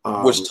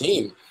 Which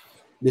team?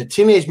 The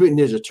Teenage Mutant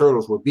Ninja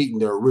Turtles were beating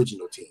their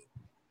original team.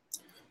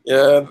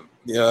 Yeah.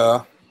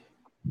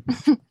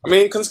 I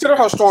mean, consider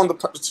how strong the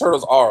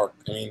Turtles are.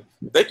 I mean,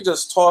 they could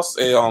just toss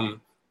a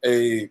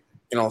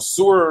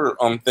sewer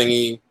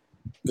thingy.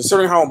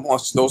 Considering how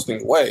much those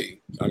things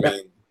weigh, I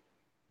mean.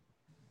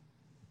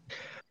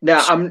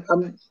 Now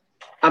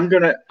I'm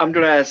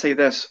gonna say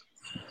this.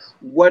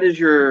 What is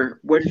your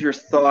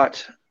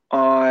thought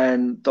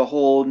on the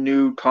whole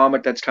new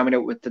comic that's coming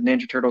out with the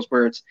Ninja Turtles,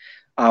 where it's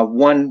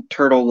one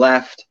turtle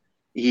left?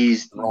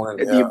 He's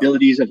the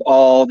abilities of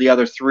all the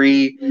other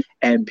three,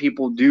 and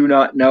people do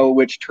not know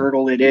which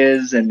turtle it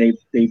is, and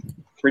they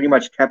pretty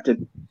much kept it.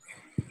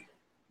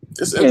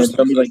 It's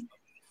interesting.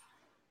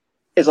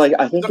 It's like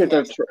I think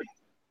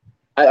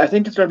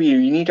it's going to be a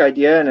unique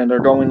idea, and then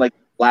they're going like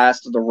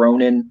Last of the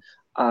Ronin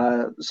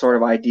sort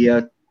of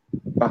idea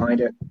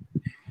behind it.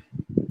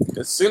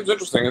 It seems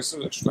interesting.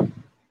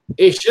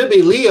 It should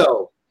be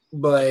Leo,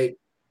 but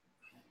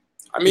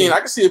I mean, I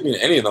can see it being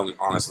any of them,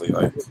 honestly.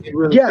 Like,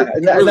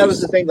 that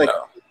was the thing. Like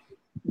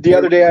the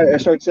other day, I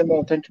started sitting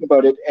there thinking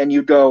about it, and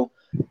you go,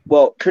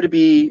 "Well, could it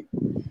be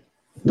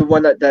the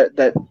one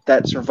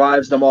that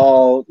survives them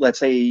all?" Let's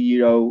say,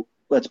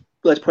 let's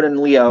put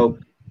in Leo.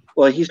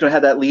 Well, he's going to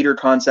have that leader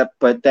concept,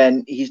 but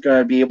then he's going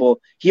to be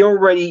able. He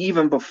already,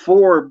 even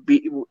before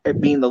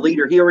being the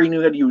leader, he already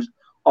knew how to use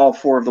all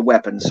four of the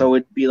weapons. So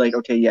it'd be like,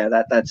 okay, yeah,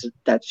 that's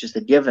just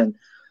a given.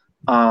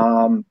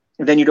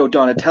 Then you go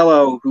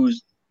Donatello,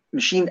 who's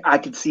machine. I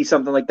could see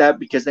something like that,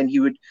 because then he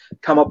would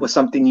come up with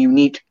something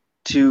unique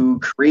to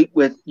create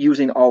with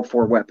using all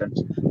four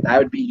weapons. That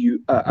would be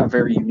a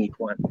very unique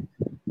one.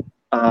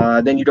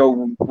 Then you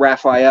go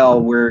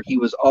Raphael, where he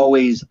was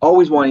always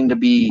wanting to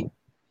be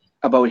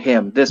about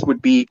him. This would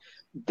be,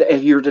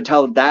 if you were to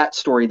tell that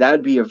story, that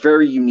would be a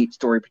very unique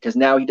story, because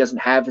now he doesn't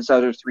have his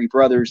other three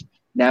brothers.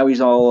 Now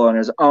he's all on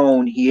his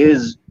own. He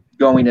is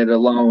going it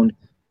alone.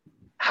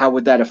 How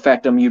would that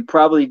affect him? You'd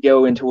probably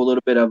go into a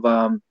little bit of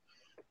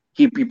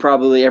he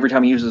probably, every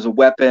time he uses a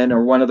weapon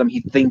or one of them,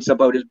 he thinks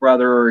about his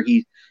brother, or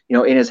he's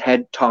in his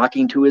head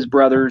talking to his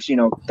brothers.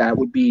 That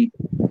would be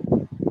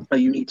a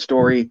unique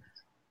story.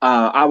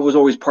 I was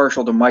always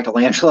partial to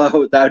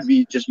Michelangelo. That would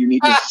be just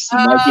unique to see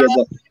Mikey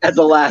as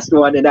the last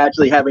one and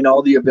actually having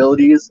all the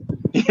abilities.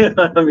 You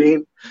know what I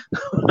mean?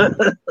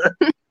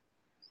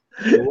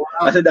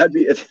 I think that'd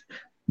be it.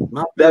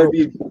 My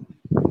favorite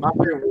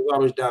was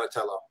always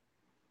Donatello.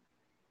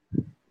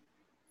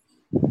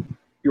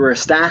 You were a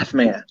staff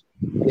man.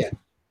 Yeah.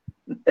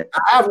 I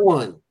have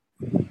one.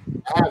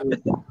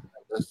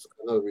 That's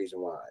another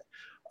reason why.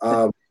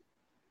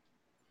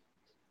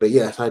 But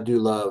yes, I do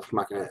love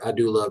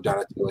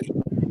Donatello.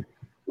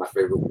 My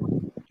favorite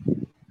one.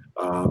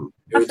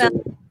 Every time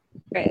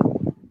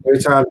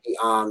we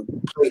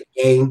play a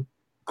game,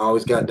 I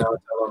always got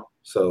Donatello.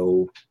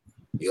 So,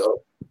 yep,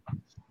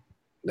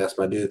 that's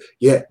my dude.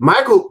 Yeah,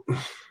 Michael.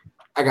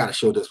 I gotta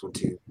show this one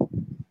too.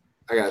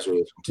 I gotta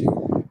give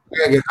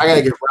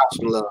Ralph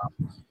some love.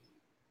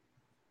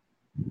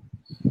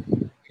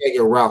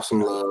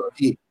 Some love.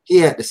 He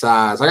had the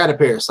size. I got a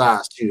pair of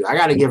size too. I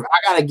gotta give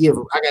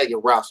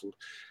Ralph some.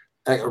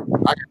 I gotta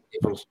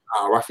give him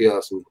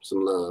Raphael some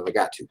love. I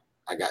got to.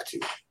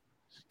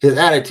 His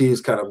attitude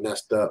is kind of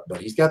messed up,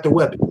 but he's got the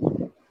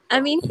weapon.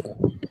 I mean,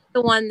 he's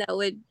the one that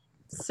would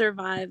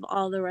survive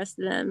all the rest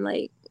of them.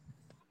 Like,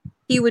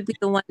 he would be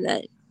the one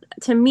that,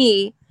 to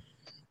me,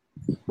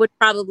 would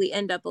probably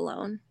end up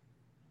alone.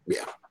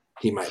 Yeah,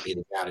 he might be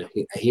the guy.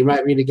 He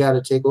might be the guy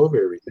to take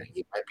over everything.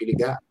 He might be the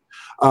guy.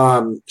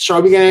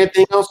 Sean, we got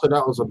anything else? Or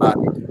that was about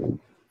it?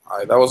 All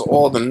right, that was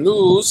all the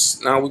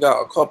news. Now we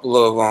got a couple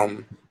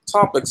of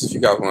topics if you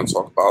guys want to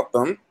talk about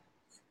them.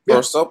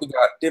 First up, we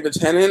got David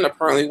Tennant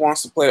apparently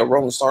wants to play a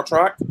role in Star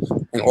Trek,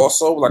 and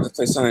also would like to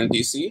play something in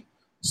DC.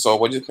 So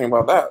what do you think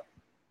about that?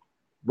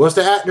 What's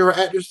the actor or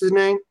actress's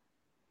name?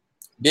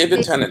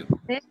 David Tennant.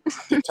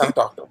 10th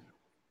Doctor.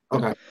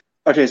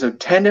 Okay, so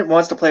Tennant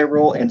wants to play a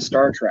role in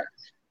Star Trek.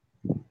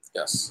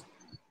 Yes.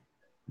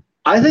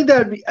 I think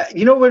that would be,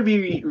 what would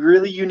be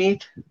really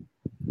unique?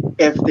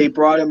 If they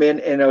brought him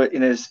in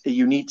a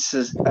unique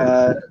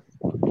spot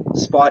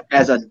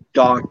as a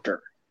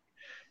doctor,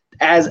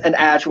 as an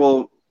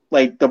actual,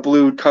 like, the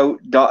blue coat,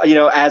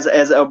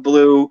 as a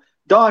blue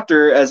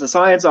doctor, as a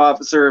science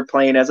officer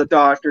playing as a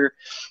doctor,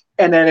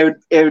 and then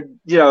it would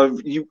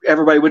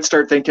everybody would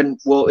start thinking,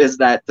 well, is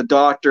that the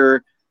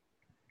doctor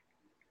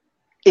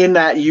in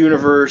that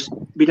universe?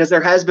 Because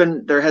there has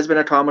been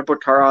a comic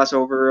book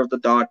crossover of the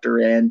Doctor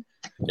and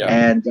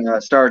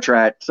Star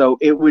Trek, so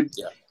it would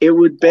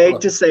beg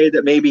to say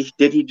that maybe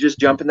did he just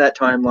jump in that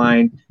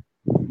timeline,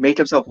 make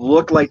himself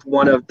look like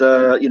one of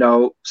the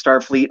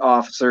Starfleet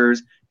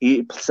officers,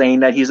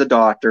 saying that he's a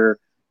doctor.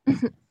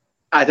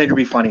 I think it'd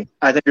be funny.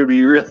 I think it'd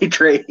be really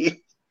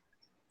great.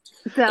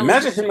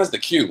 Imagine him as the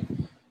Q.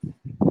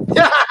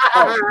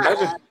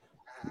 Oh,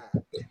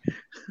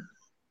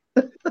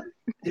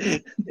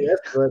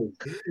 That's funny.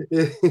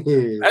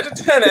 imagine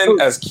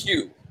Tennant as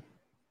Q.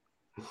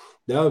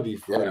 That would be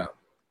funny. Yeah.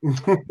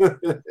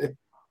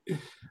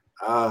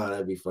 Oh,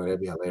 that'd be fun. That'd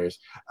be hilarious.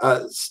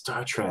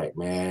 Star Trek,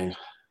 man.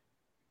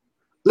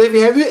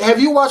 Livy, have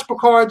you watched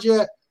Picard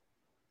yet?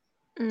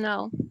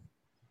 No.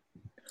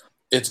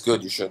 It's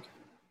good. You should.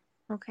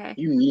 Okay.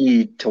 You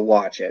need to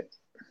watch it.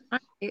 All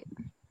right.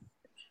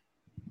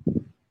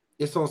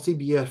 It's on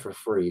CBS for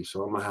free,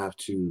 so I'm gonna have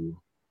to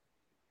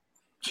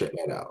check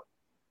that out.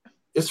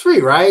 It's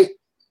free, right?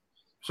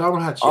 So I'm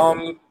gonna have to check.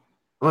 I'm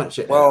gonna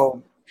check that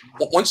out.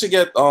 Once you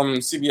get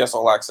CBS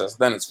All Access,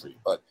 then it's free,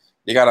 but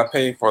you gotta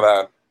pay for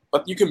that.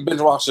 But you can binge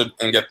watch it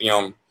and get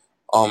the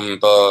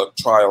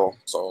trial.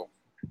 So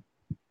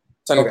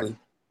technically,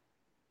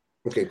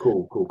 okay,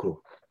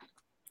 cool.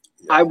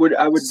 Yeah. I would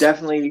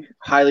definitely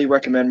highly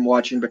recommend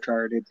watching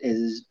Picard. It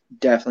is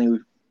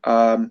definitely.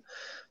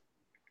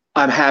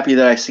 I'm happy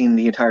that I've seen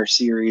the entire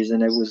series,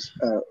 and it was.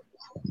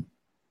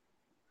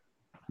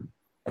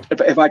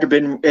 If I could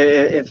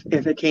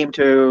if it came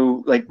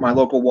to like my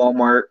local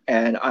Walmart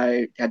and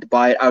I had to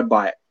buy it, I would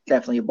buy it.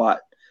 Definitely a buy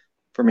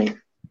for me,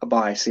 a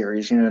buy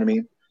series. You know what I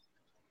mean?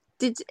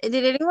 Did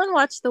anyone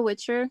watch The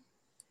Witcher?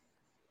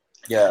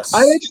 Yes.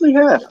 I actually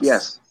have.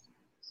 Yes.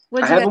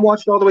 I haven't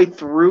watched it all the way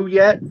through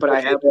yet, but I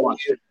have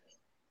watched it.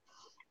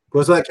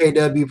 What's up,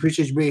 KW?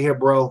 Appreciate you being here,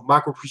 bro.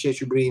 Michael,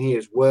 appreciate you being here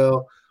as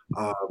well.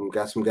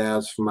 Got some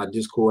guys from my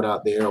Discord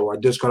out there, or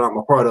Discord I'm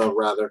a part of,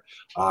 rather,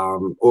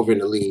 over in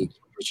the league.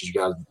 Appreciate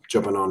you guys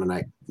jumping on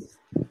tonight.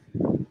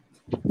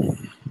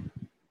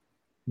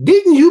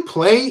 Didn't you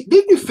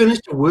finish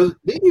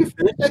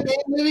that game,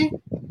 Livy?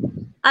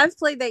 I've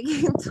played that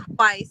game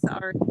twice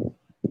already.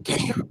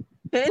 Damn.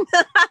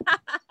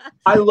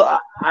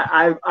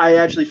 I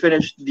actually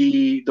finished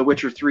the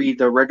Witcher 3,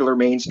 the regular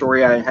main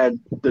story. I had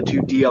the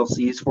 2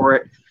 DLCs for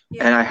it,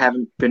 and I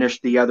haven't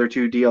finished the other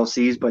 2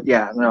 DLCs. But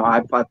yeah, no,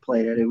 I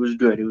played it. It was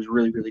good. It was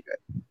really, really good.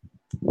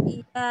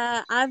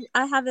 Yeah,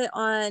 I have it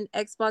on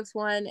Xbox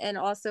One and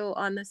also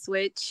on the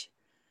Switch.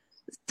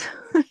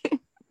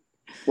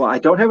 Well, I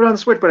don't have it on the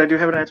Switch, but I do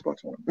have it on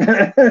Xbox One.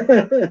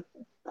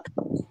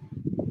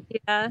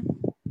 Yeah,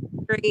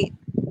 great.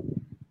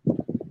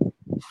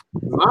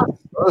 My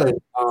son,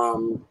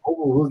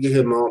 hopefully we'll get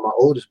him on, my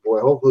oldest boy.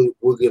 Hopefully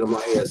we'll get him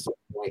on here at some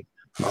point.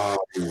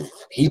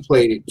 He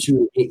played it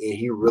too, and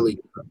he really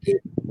loved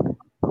it.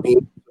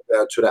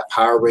 To that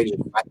Power Rangers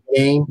fight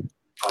game,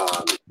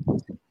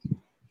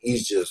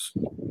 he's just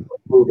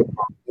moving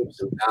from hips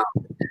and down.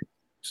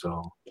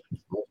 So,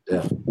 most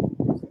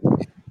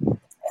definitely.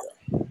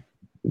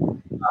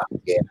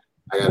 Yeah,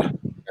 I gotta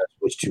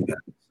switch to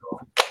that.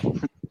 So,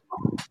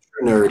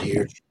 nerd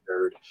here,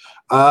 nerd.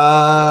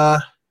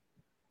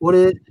 What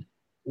did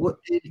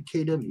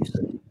KW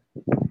say?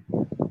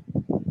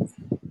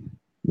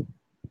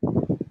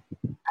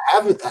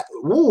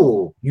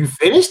 Ooh, you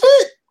finished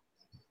it?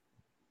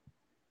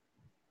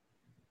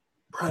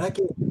 Bro, that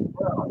game,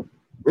 bro,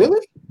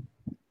 really?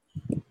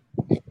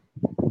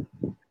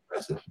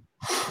 Impressive.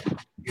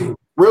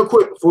 Real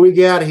quick before we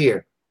get out of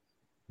here,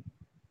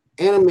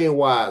 anime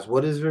wise,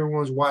 what is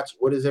everyone watching?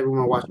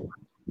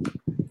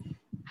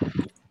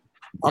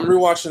 I'm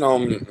rewatching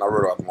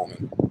Naruto at the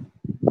moment.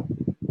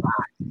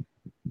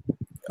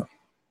 Yeah.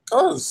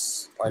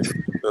 Cause like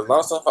there's a lot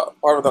of stuff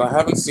part of it that I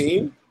haven't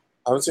seen.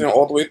 I haven't seen it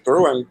all the way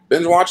through, and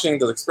binge watching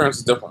the experience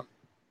is different.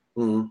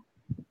 Mm-hmm.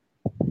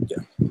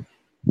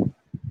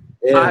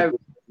 Yeah.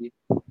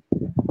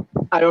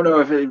 I don't know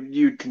if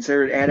you'd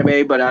consider it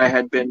anime, but I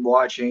had been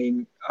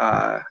watching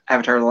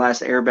Avatar: The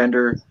Last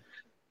Airbender,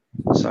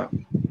 so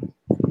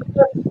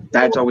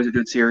that's always a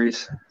good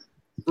series.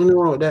 Ain't no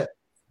wrong with that.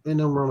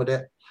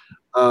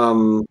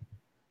 I'm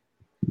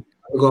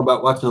going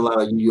back watching a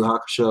lot of Yu Yu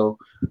Hakusho.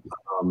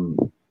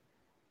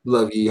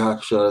 Love Yu Yu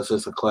Hakusho. That's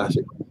just a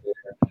classic.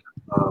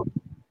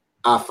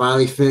 I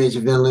finally finished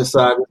Vinland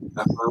Saga.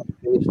 I finally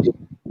finished it.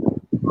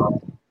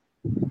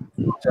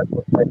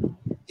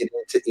 Get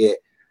into it.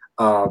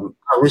 I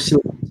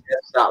recently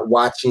just stopped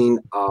watching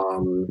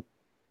SAO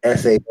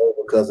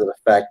because of the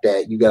fact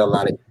that you got a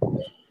lot of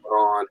information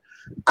on.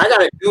 I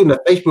got a dude in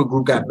the Facebook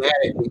group got mad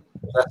at me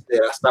because I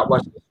said I stopped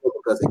watching the show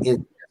because of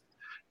incest.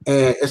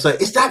 And it's like,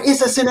 it's not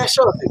incest in that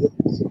show.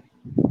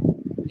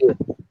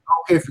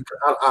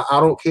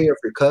 I don't care if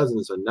you're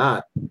cousins or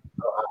not.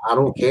 I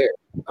don't care.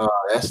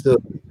 That's still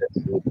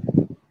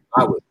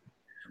I would.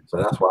 So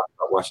that's why I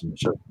stopped watching the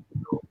show.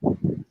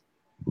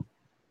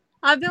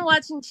 I've been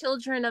watching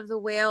Children of the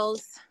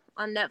Whales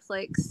on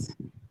Netflix.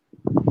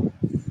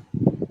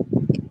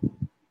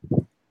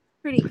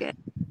 Pretty good.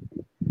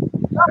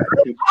 I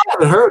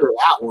haven't heard of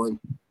that one.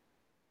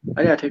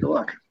 I gotta take a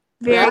look.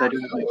 Very. I haven't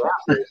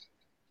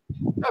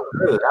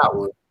heard of that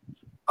one.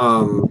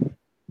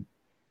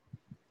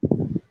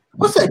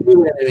 What's that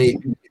new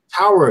anime?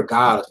 Tower of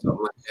God or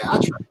something like that. I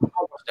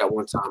watched that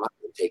one time. I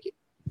couldn't take it.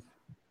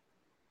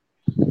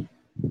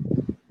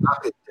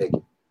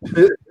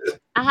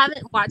 I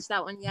haven't watched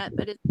that one yet,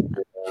 but it's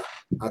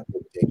I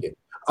couldn't take it.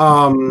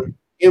 M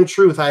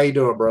Truth, how you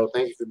doing, bro?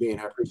 Thank you for being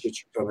here. I appreciate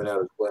you coming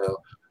out as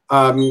well.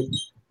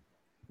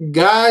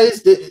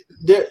 Guys,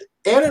 the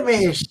anime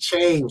has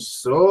changed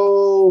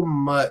so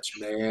much,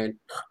 man.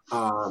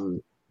 I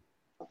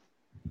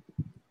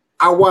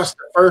watched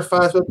the first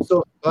 5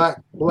 episodes of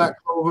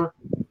Black Clover.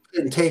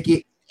 Couldn't take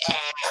it.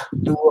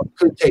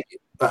 Couldn't take it.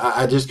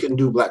 I just couldn't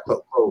do Black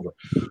Clover.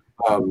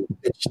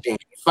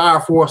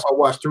 Fire Force, I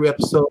watched 3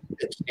 episodes.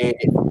 Couldn't stand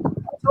it.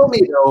 Told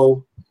me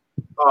though,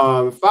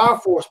 Fire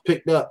Force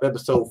picked up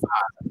episode 5.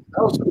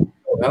 That was, I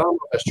don't know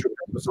if that's true.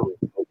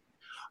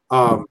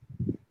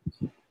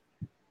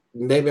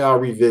 Maybe I'll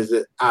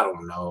revisit. I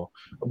don't know,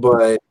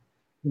 but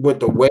with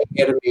the way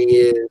anime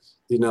is,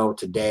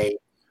 today,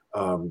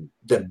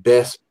 the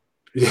best.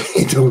 Yeah.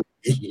 It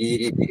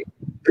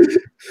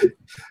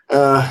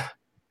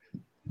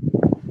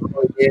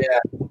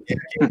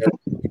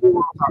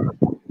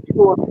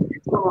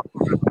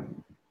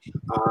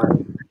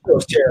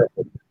was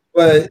terrible.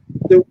 But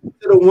the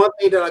one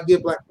thing that I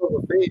give Black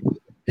Clover fans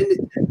is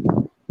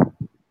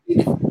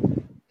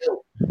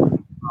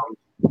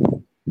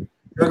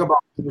Dragon Ball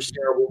Z was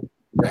terrible.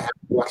 I have to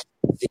watch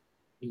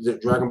the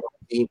Dragon Ball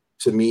Z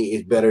to me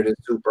is better than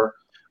Super.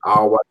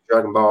 I'll watch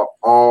Dragon Ball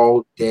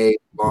all day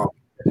long.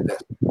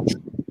 That's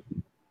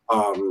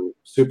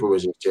Super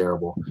was just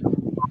terrible.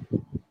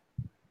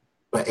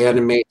 But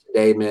anime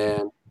today,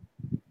 man.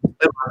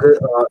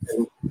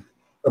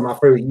 My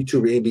favorite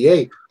YouTuber,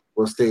 NBA,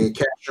 was the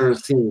Capture and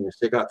Scenes.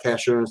 Check out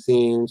Capture and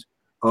Scenes.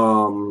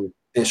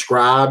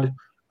 Inscribed.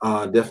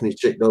 Definitely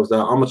check those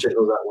out. I'm gonna check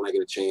those out when I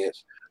get a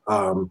chance.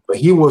 But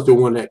he was the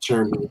one that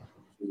turned me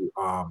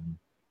to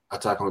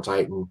Attack on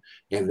Titan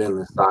and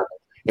Vinland Saga.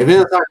 And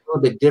Vinland Saga is a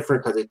little bit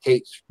different because it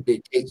takes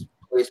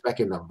place back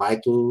in the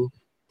Viking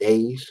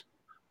days.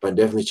 But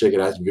definitely check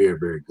it out. It's very,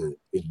 very good.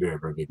 It's very,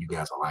 very good. You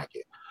guys will like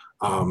it.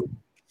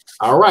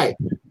 All right.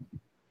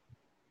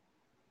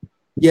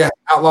 Yeah,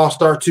 Outlaw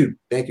Star 2.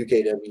 Thank you,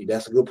 KW.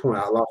 That's a good point.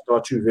 Outlaw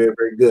Star 2, very,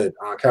 very good.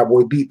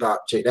 Cowboy Bebop,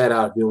 check that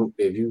out.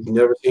 If you've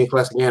never seen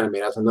classic anime,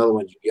 that's another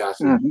one you guys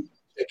can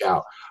check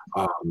out.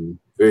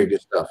 Very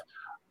good stuff.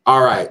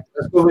 All right,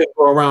 let's go ahead and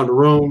go around the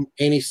room.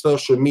 Any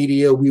social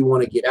media we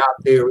want to get out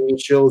there, any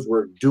shows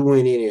we're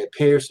doing, any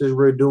appearances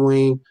we're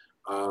doing.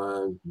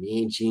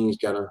 Me and Gene's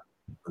got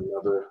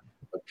another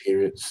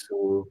appearance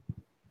soon.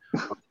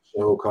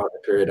 Show called the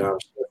Paradigm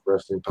Shift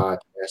Wrestling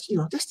Podcast.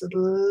 Just a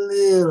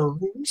little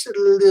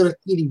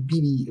itty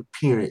bitty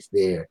appearance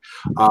there.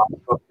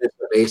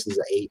 Bases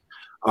of 8.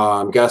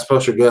 Got a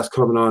special guest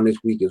coming on this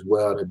week as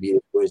well. That'll be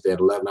Wednesday at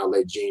 11. I'll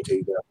let Gene tell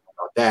you about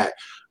that.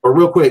 But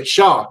real quick,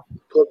 Shaw,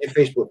 plug your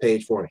Facebook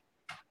page for me.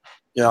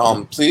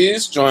 Yeah,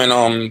 please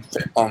join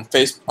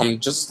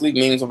Justice League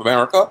Memes of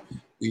America.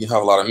 We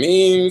have a lot of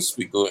memes,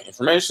 we go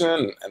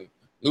information and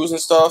news and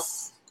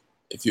stuff.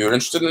 If you're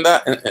interested in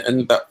that,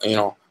 and that,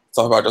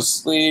 talk about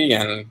Justice League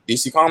and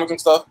DC Comics and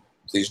stuff,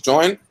 please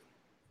join.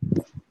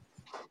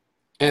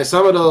 And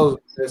some of those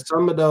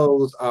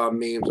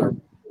memes are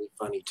really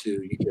funny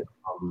too. You can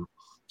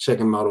check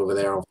them out over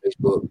there on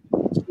Facebook.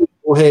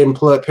 Go ahead and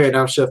plug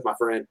Paradigm Shift, my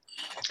friend.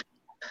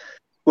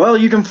 Well,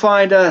 you can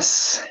find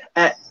us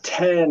at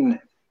 10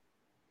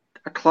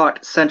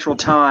 o'clock Central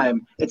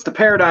Time. It's the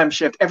Paradigm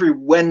Shift every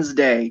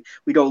Wednesday.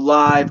 We go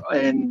live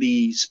in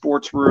the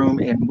sports room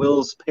in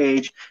Will's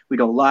page. We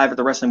go live at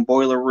the Wrestling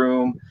Boiler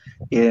Room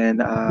in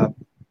the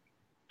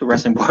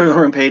Wrestling Boiler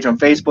Room page on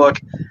Facebook.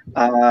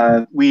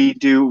 We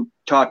do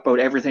talk about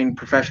everything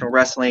professional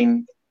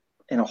wrestling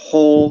in a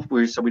whole,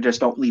 so we just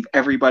don't leave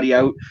everybody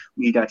out.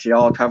 We got you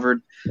all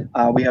covered.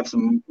 We have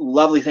some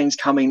lovely things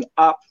coming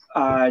up.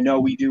 I know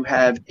we do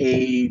have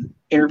a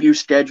interview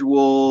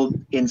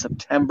scheduled in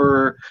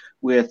September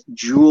with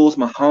Jules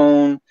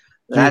Mahone.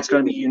 That's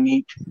going to be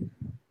unique.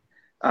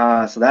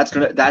 So that's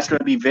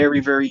gonna be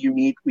very, very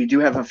unique. We do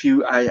have a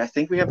few. I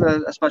think we have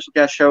a special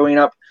guest showing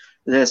up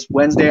this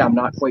Wednesday. I'm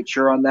not quite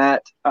sure on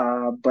that.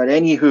 But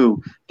anywho,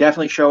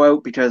 definitely show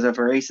out because of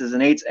our aces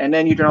and eights. And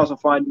then you can also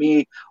find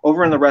me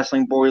over in the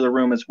Wrestling Boiler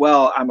Room as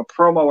well. I'm a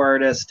promo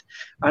artist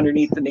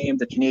underneath the name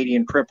The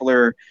Canadian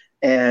Crippler.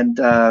 And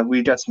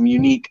we've got some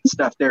unique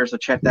stuff there, so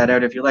check that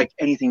out. If you like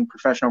anything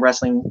professional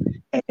wrestling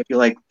and if you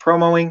like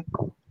promoing,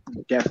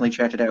 definitely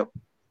check it out.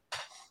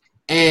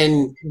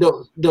 And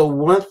the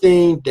one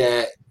thing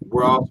that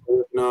we're also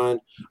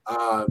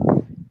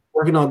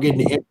working on getting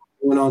the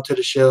interview onto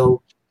the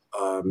show.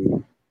 I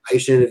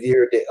used to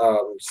interview her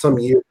some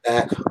years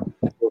back. She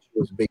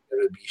was a big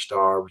WWE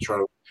star.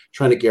 We're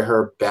trying to get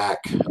her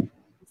back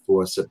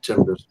for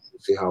September. So we'll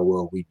see how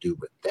well we do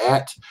with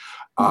that.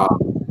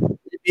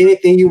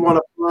 Anything you want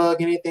to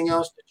plug? Anything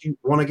else that you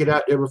want to get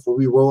out there before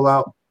we roll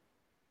out?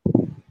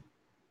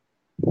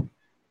 The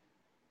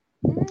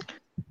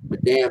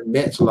damn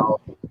Mets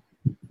lost.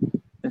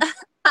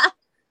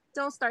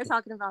 Don't start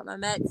talking about my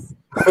Mets.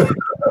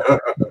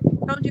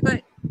 Don't do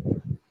it.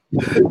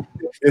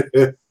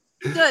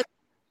 Good.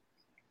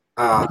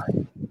 My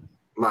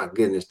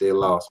goodness, they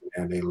lost,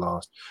 man. They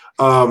lost.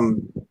 Real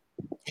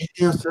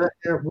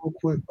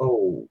quick.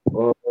 Oh,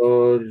 one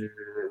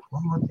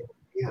more thing.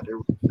 Yeah, there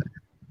was that.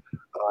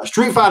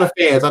 Street Fighter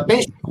fans, I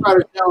think Street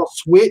Fighter's now on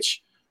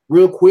Switch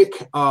real quick.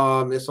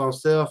 It's on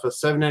sale for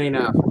 $7.99.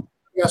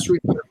 I got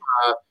Street Fighter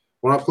 5.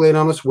 When I play it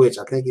on the Switch,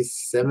 I think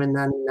it's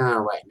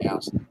 $7.99 right now.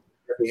 So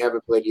if you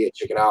haven't played it yet,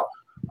 check it out.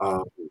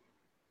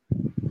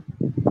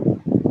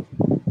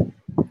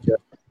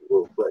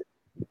 But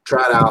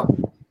try it out.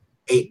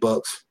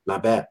 $8,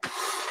 not bad.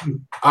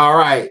 All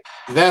right,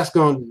 that's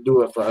going to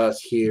do it for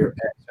us here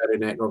at Saturday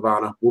Night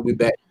Nerdvana. We'll be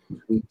back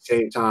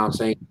same time,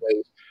 same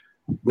place.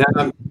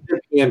 9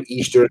 p.m.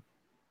 Eastern.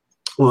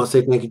 I want to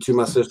say thank you to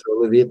my sister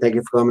Olivia. Thank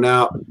you for coming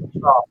out.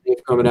 Charles, thank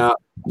you for coming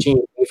out. Gene,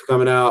 thank you for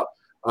coming out.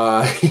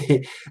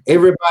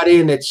 Everybody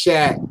in the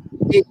chat,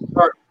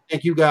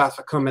 thank you guys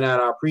for coming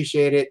out. I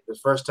appreciate it. The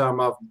first time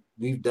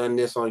we've done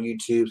this on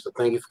YouTube, so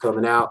thank you for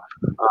coming out.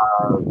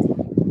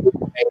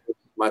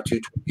 My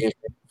 220, thank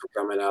you for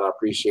coming out. I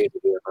appreciate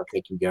it. I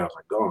think you guys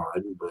are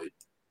gone, but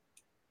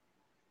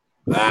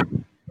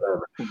whatever.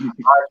 All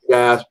right,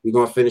 guys, we're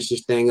gonna finish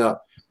this thing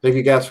up. Thank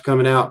you guys for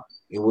coming out,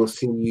 and we'll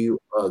see you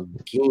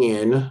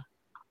again.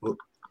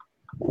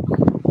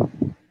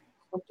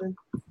 Something.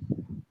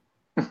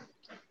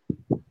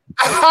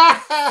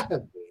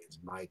 It's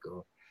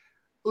Michael.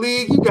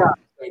 League, you gotta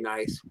play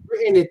nice.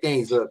 We're ending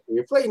things up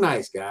here. Play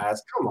nice,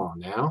 guys. Come on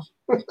now.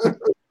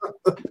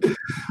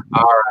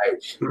 All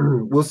right.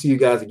 We'll see you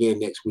guys again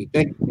next week.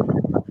 Thank you.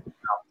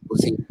 We'll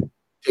see you.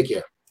 Take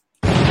care.